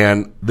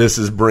 and this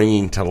is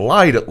bringing to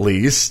light at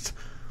least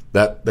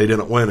that they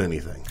didn't win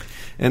anything.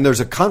 And there's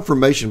a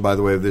confirmation, by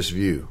the way, of this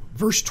view.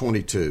 Verse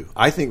 22.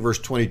 I think verse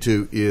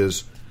 22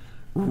 is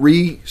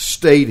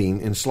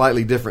restating in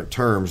slightly different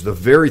terms the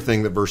very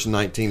thing that verse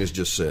 19 has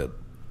just said.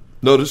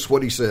 Notice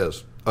what he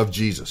says of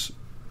Jesus.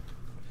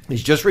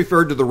 He's just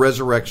referred to the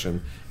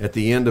resurrection at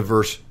the end of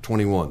verse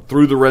 21.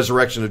 Through the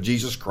resurrection of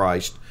Jesus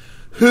Christ,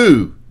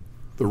 who,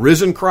 the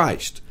risen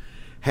Christ,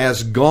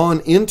 has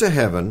gone into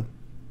heaven,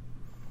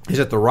 is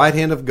at the right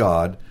hand of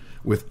God,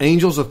 with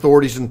angels,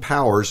 authorities, and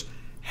powers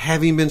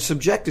having been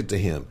subjected to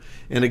him.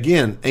 And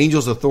again,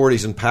 angels,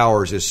 authorities, and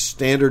powers is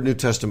standard New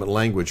Testament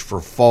language for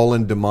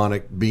fallen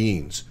demonic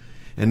beings.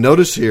 And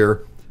notice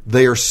here,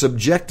 they are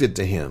subjected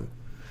to him.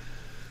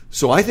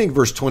 So I think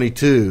verse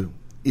 22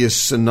 is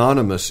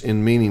synonymous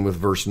in meaning with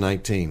verse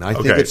 19. I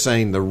think it's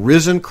saying the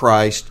risen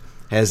Christ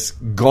has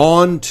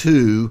gone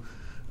to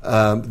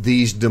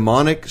these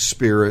demonic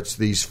spirits,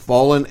 these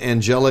fallen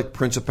angelic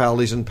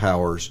principalities and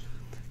powers,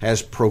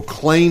 has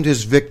proclaimed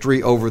his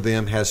victory over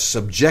them, has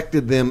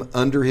subjected them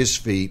under his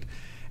feet,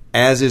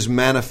 as is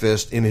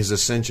manifest in his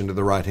ascension to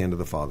the right hand of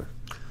the Father.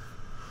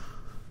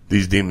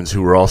 These demons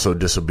who were also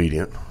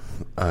disobedient,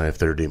 if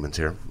they're demons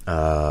here,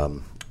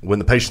 when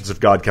the patience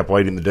of God kept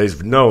waiting the days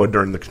of Noah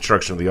during the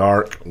construction of the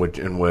ark,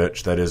 in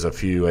which, that is,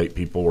 8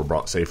 people were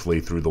brought safely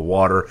through the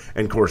water,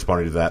 and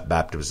corresponding to that,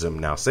 baptism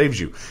now saves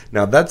you.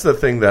 Now, that's the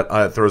thing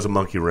that throws a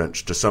monkey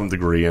wrench to some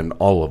degree in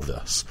all of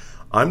this.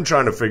 I'm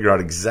trying to figure out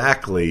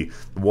exactly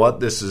what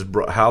this is,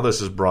 how this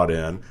is brought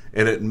in,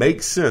 and it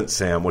makes sense,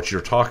 Sam, what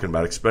you're talking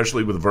about,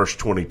 especially with verse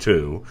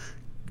 22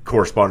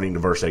 corresponding to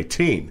verse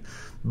 18.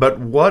 But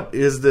what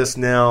is this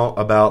now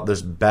about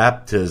this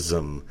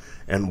baptism,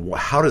 and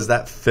how does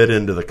that fit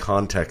into the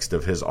context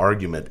of his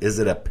argument? Is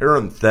it a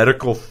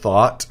parenthetical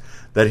thought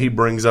that he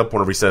brings up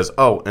whenever he says,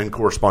 oh, and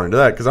corresponding to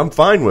that? Because I'm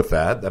fine with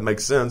that. That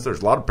makes sense.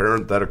 There's a lot of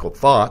parenthetical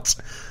thoughts.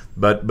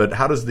 But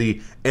how does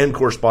the end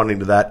corresponding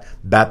to that,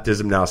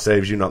 baptism now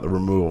saves you, not the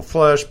removal of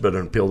flesh, but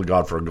an appeal to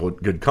God for a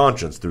good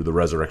conscience through the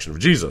resurrection of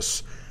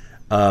Jesus?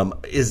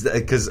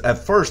 Because at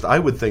first I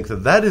would think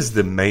that is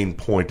the main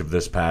point of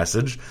this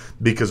passage,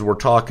 because we're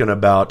talking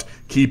about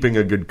keeping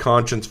a good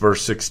conscience,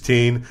 verse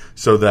 16,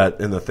 so that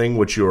in the thing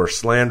which you are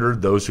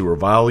slandered, those who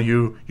revile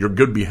you, your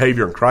good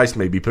behavior in Christ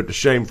may be put to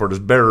shame, for it is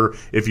better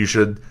if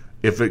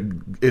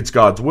it's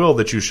God's will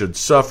that you should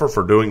suffer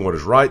for doing what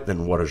is right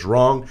than what is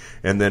wrong.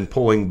 And then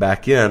pulling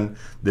back in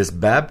this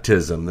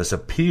baptism, this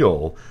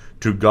appeal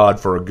to God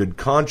for a good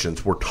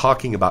conscience. We're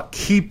talking about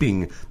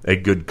keeping a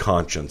good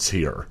conscience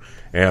here.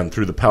 And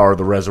through the power of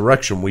the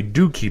resurrection, we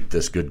do keep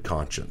this good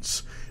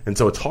conscience. And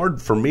so it's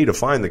hard for me to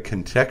find the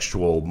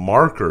contextual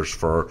markers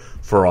for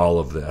all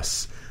of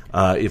this.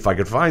 If I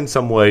could find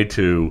some way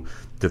to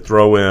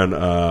throw in,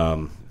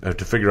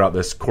 to figure out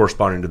this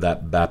corresponding to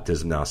that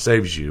baptism now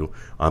saves you,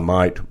 I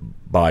might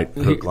bite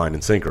hook, line,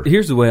 and sinker.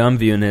 Here's the way I'm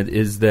viewing it,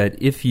 is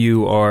that if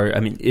you are,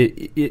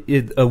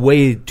 a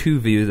way to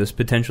view this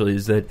potentially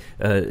is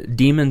that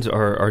demons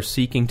are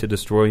seeking to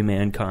destroy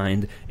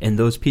mankind, and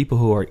those people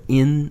who are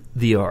in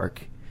the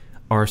ark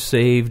are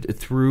saved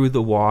through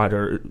the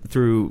water,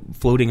 through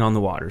floating on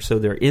the water. So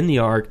they're in the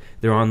ark,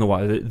 they're on the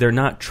water. They're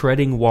not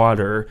treading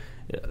water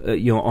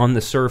on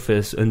the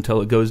surface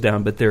until it goes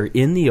down, but they're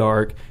in the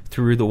ark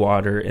through the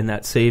water, and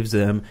that saves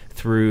them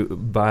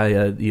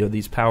by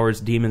these powers,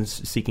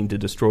 demons seeking to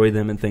destroy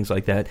them and things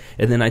like that.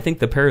 And then I think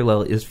the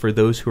parallel is for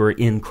those who are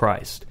in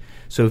Christ.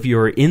 So if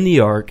you're in the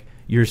ark,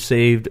 you're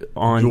saved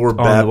on your on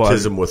the water.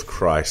 baptism with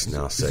Christ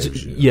now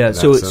saves you. Yeah,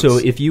 so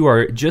if you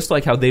are just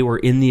like how they were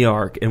in the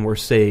ark and were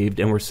saved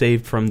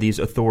from these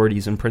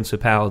authorities and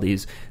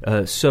principalities,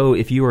 so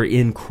if you are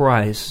in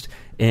Christ,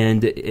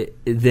 and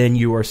then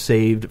you are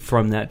saved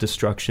from that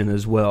destruction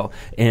as well.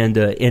 And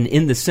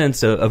in the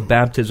sense of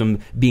baptism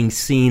being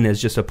seen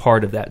as just a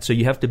part of that. So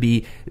you have to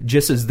be,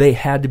 just as they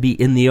had to be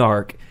in the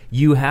ark,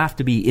 you have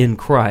to be in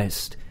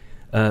Christ.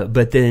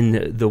 But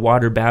then the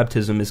water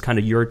baptism is kind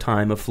of your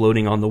time of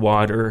floating on the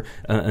water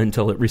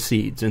until it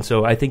recedes. And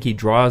so I think he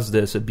draws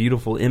this, a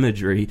beautiful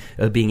imagery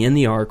of being in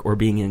the ark or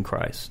being in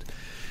Christ.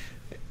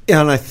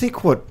 Yeah, and I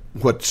think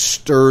what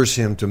stirs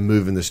him to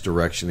move in this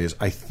direction is,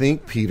 I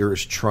think Peter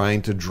is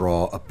trying to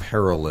draw a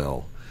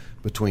parallel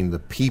between the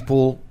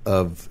people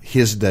of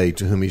his day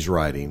to whom he's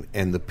writing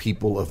and the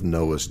people of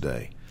Noah's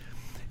day.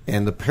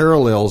 And the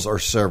parallels are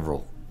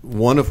several,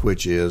 one of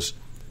which is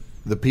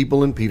the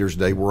people in Peter's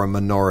day were a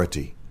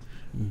minority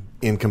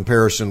in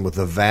comparison with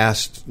the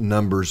vast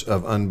numbers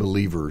of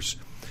unbelievers.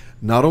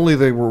 Not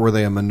only were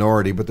they a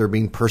minority, but they're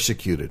being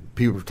persecuted.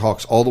 Peter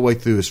talks all the way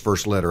through his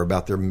first letter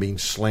about them being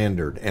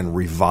slandered and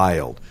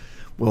reviled.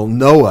 Well,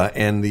 Noah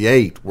and the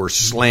 8 were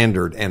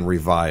slandered and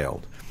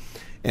reviled.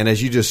 And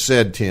as you just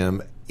said,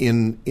 Tim,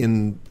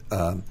 in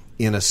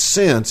a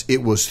sense,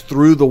 it was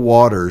through the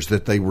waters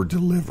that they were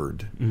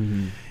delivered.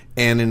 Mm-hmm.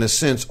 And in a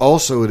sense,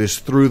 also, it is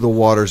through the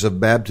waters of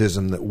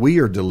baptism that we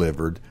are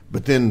delivered.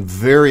 But then,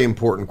 very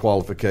important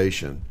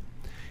qualification.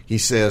 He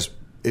says,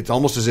 it's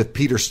almost as if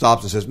Peter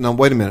stops and says, no,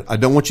 wait a minute. I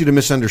don't want you to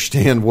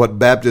misunderstand what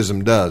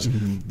baptism does.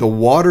 Mm-hmm. The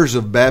waters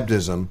of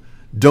baptism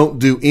don't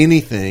do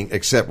anything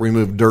except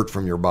remove dirt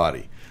from your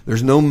body.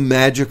 There's no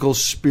magical,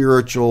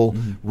 spiritual,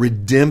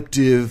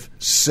 redemptive,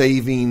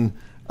 saving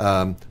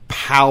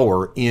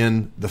power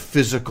in the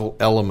physical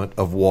element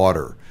of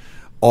water.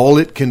 All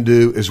it can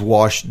do is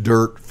wash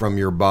dirt from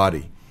your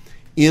body.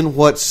 In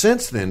what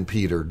sense then,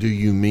 Peter, do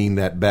you mean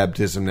that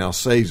baptism now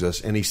saves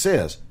us? And he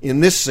says,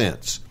 in this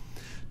sense,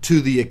 to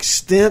the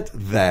extent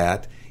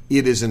that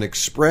it is an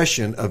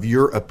expression of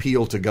your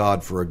appeal to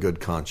God for a good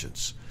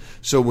conscience.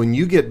 So when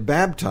you get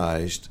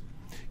baptized,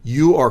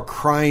 you are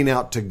crying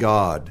out to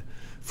God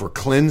for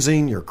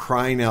cleansing. You're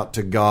crying out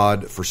to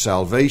God for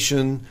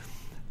salvation.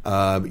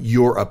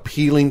 You're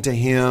appealing to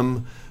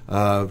Him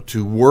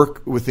to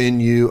work within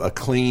you a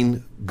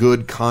clean,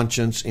 good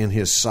conscience in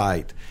His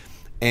sight.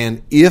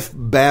 And if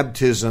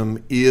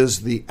baptism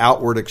is the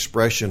outward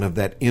expression of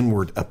that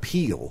inward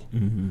appeal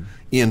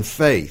in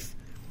faith,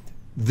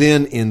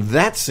 then in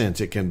that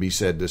sense it can be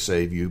said to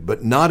save you,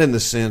 but not in the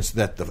sense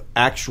that the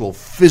actual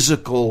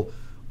physical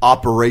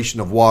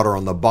operation of water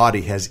on the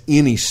body has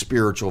any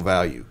spiritual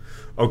value.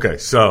 Okay,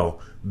 so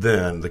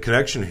then the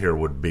connection here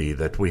would be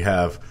that we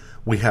have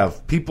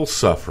people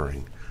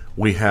suffering.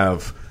 We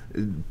have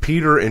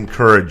Peter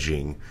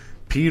encouraging,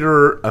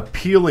 Peter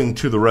appealing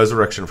to the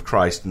resurrection of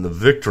Christ and the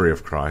victory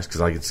of Christ,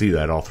 because I can see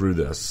that all through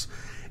this.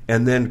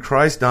 And then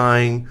Christ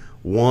dying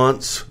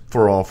once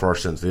for all for our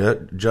sins,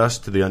 the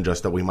just to the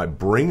unjust, that we might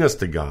bring us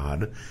to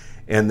God,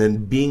 and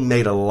then being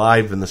made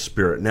alive in the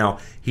Spirit. Now,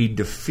 He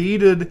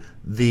defeated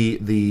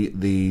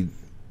the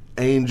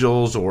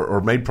angels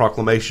or made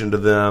proclamation to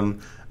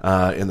them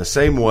in the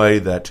same way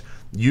that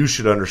you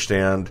should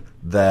understand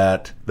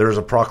that there's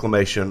a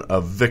proclamation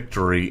of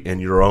victory in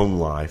your own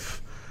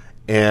life.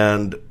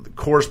 And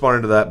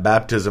corresponding to that,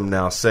 baptism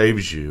now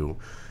saves you.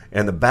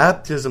 And the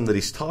baptism that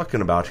he's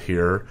talking about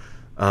here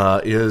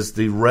is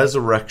the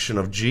resurrection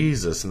of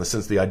Jesus, in the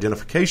sense the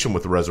identification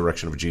with the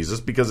resurrection of Jesus,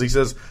 because he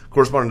says,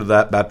 corresponding to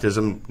that,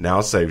 baptism now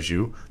saves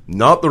you,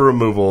 not the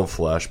removal of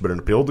flesh, but an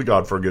appeal to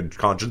God for a good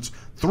conscience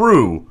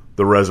through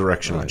the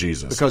resurrection of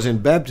Jesus. Because in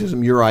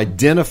baptism, you're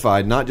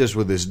identified not just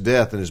with His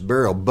death and His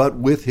burial, but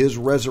with His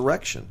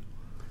resurrection.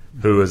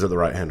 Who is at the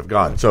right hand of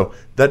God. So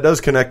that does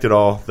connect it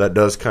all. That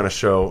does kind of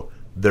show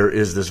there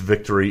is this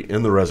victory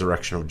in the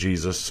resurrection of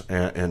Jesus,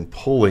 and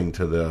pulling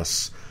to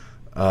this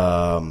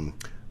the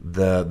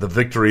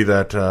victory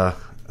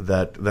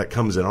that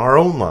comes in our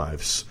own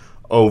lives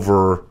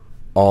over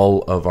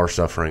all of our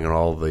suffering and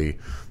all the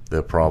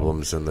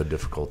problems and the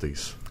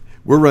difficulties.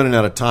 We're running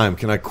out of time.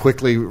 Can I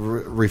quickly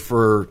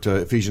refer to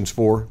Ephesians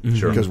 4?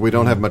 Sure. Because we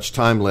don't have much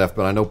time left,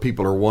 but I know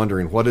people are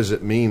wondering, what does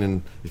it mean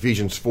in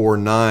Ephesians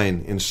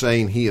 4:9, in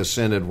saying He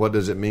ascended, what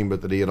does it mean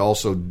but that He had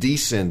also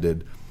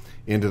descended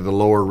into the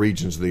lower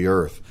regions of the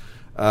earth?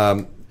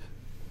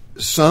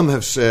 Some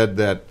have said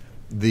that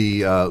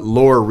the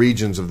lower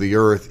regions of the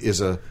earth is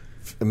a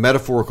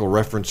metaphorical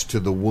reference to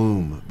the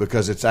womb,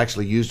 because it's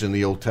actually used in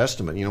the Old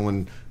Testament. You know,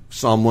 when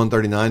Psalm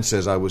 139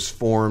 says, "I was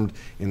formed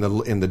in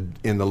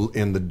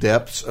the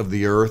depths of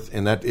the earth,"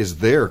 and that is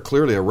there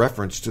clearly a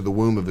reference to the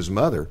womb of His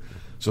mother.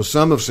 So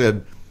some have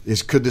said,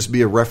 could this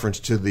be a reference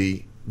to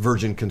the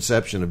virgin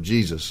conception of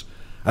Jesus?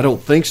 I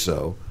don't think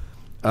so.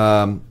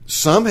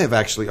 Some have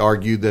actually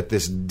argued that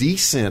this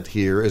descent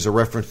here is a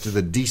reference to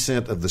the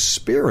descent of the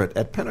Spirit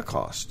at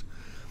Pentecost.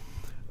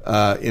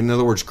 In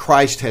other words,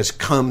 Christ has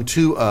come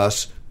to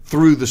us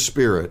through the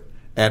Spirit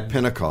at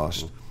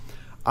Pentecost.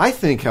 I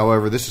think,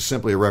 however, this is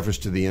simply a reference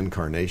to the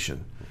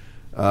incarnation.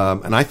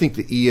 And I think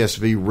the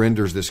ESV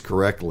renders this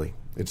correctly.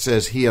 It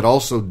says, He had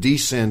also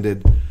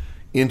descended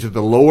into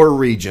the lower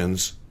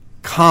regions,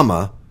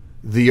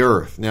 the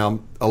earth. Now,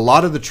 a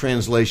lot of the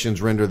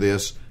translations render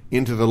this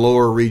into the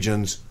lower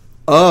regions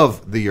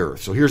of the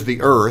earth. So here's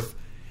the earth,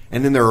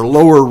 and then there are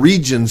lower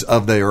regions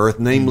of the earth,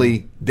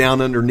 namely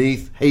down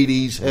underneath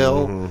Hades,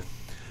 hell. Mm-hmm.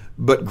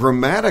 But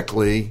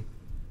grammatically,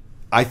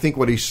 I think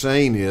what he's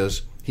saying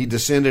is He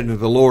descended into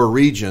the lower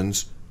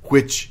regions,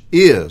 which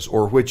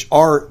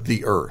are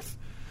the earth.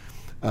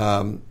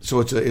 So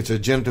it's a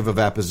genitive of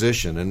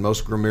apposition, and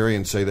most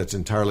grammarians say that's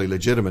entirely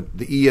legitimate.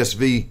 The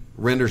ESV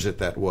renders it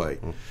that way.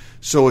 Mm-hmm.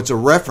 So it's a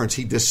reference.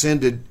 He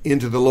descended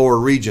into the lower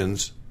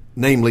regions,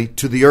 namely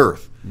to the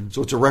earth.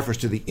 So it's a reference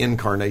to the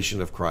incarnation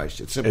of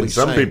Christ. It's simply and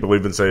some people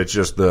even say it's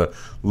just the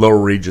lower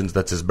regions,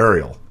 that's His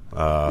burial.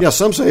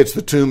 Some say it's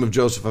the tomb of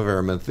Joseph of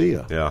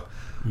Arimathea. Yeah.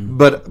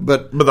 But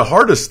the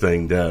hardest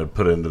thing to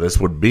put into this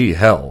would be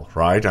hell,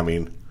 right? I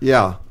mean,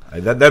 yeah,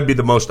 that'd be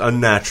the most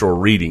unnatural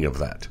reading of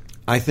that.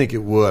 I think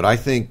it would. I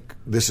think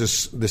this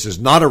is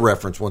not a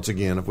reference, once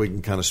again, if we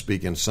can kind of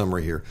speak in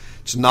summary here.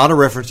 It's not a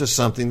reference to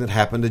something that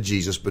happened to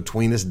Jesus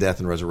between His death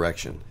and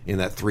resurrection in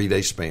that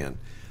 3-day span.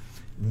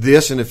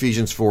 This in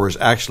Ephesians 4 is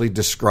actually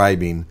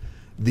describing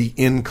the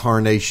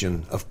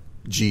incarnation of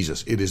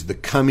Jesus. It is the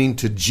coming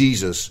to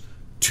Jesus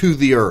to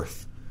the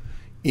earth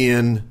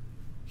in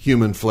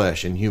human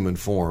flesh, in human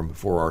form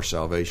for our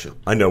salvation.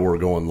 I know we're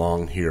going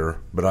long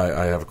here, but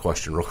I have a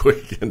question real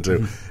quick.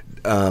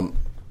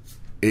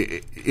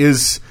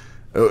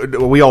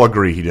 We all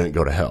agree He didn't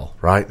go to hell,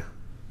 right?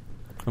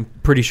 I'm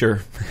pretty sure.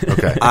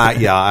 Okay.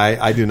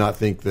 I do not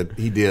think that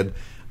He did.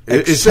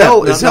 Is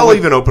hell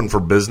even open for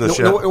business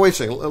yet? No, wait a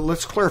second.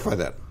 Let's clarify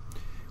that.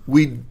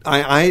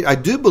 I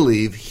do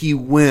believe He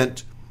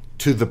went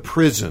to the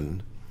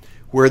prison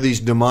where these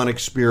demonic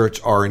spirits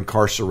are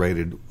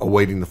incarcerated,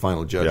 awaiting the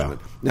final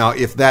judgment. Yeah. Now,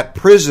 if that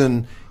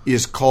prison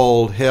is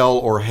called hell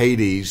or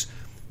Hades,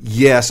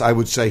 yes, I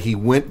would say He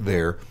went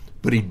there.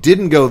 But he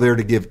didn't go there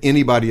to give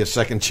anybody a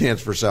second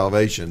chance for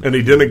salvation. And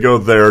he didn't go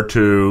there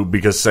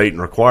because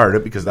Satan required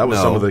it, because that was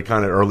No. some of the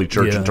kind of early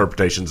church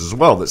interpretations as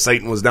well, that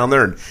Satan was down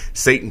there and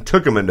Satan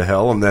took him into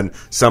hell, and then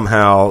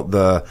somehow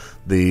the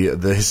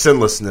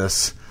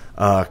sinlessness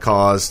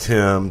caused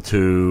him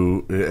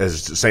to,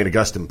 as St.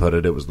 Augustine put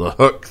it, it was the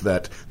hook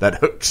that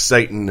hooked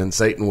Satan, and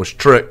Satan was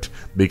tricked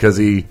because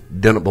he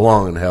didn't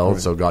belong in hell,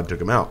 so God took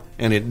him out.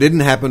 And it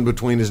didn't happen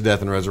between his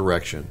death and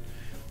resurrection.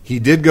 He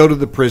did go to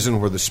the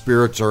prison where the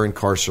spirits are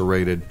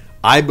incarcerated,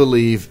 I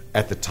believe,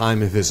 at the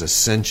time of his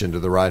ascension to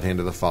the right hand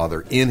of the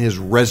Father, in his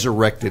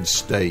resurrected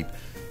state,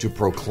 to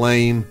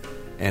proclaim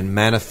and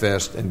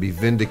manifest and be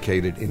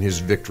vindicated in his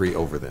victory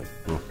over them.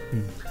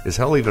 Is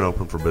hell even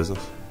open for business?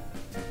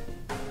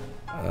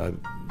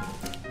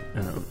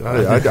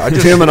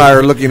 Tim and I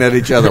are looking at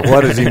each other.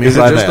 What does he mean Is it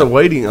by just that? a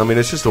waiting? I mean,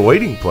 it's just a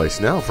waiting place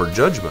now for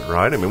judgment,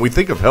 right? I mean, we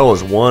think of hell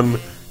as one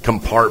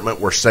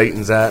compartment where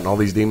Satan's at and all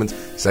these demons.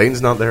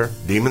 Satan's not there.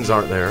 Demons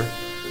aren't there.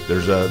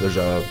 There's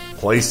a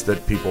place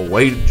that people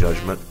wait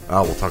judgment.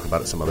 We'll talk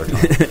about it some other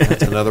time.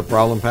 That's another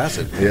problem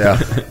passage. Yeah.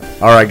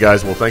 All right,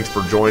 guys. Well, thanks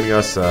for joining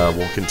us.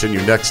 We'll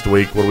continue next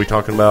week. What are we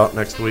talking about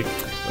next week?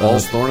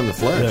 Paul's thorn in the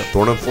flesh.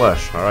 Thorn in the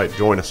flesh. All right,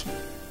 join us.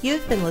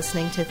 You've been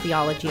listening to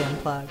Theology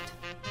Unplugged.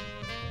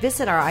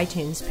 Visit our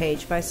iTunes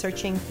page by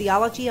searching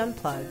Theology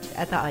Unplugged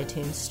at the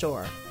iTunes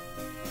Store.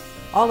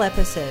 All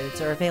episodes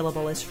are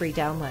available as free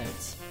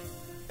downloads.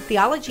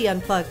 Theology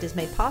Unplugged is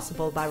made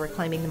possible by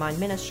Reclaiming the Mind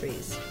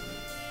Ministries.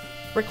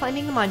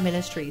 Reclaiming the Mind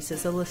Ministries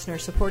is a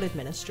listener-supported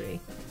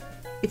ministry.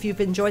 If you've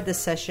enjoyed this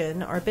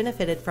session or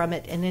benefited from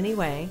it in any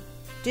way,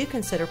 do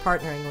consider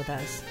partnering with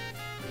us.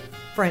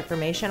 For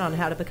information on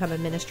how to become a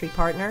ministry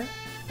partner,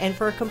 and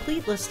for a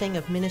complete listing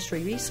of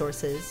ministry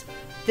resources,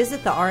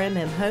 visit the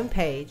RMM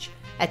homepage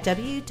at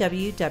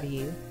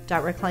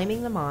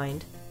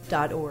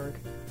www.reclaimingthemind.org.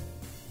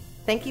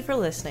 Thank you for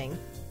listening,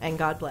 and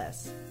God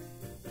bless.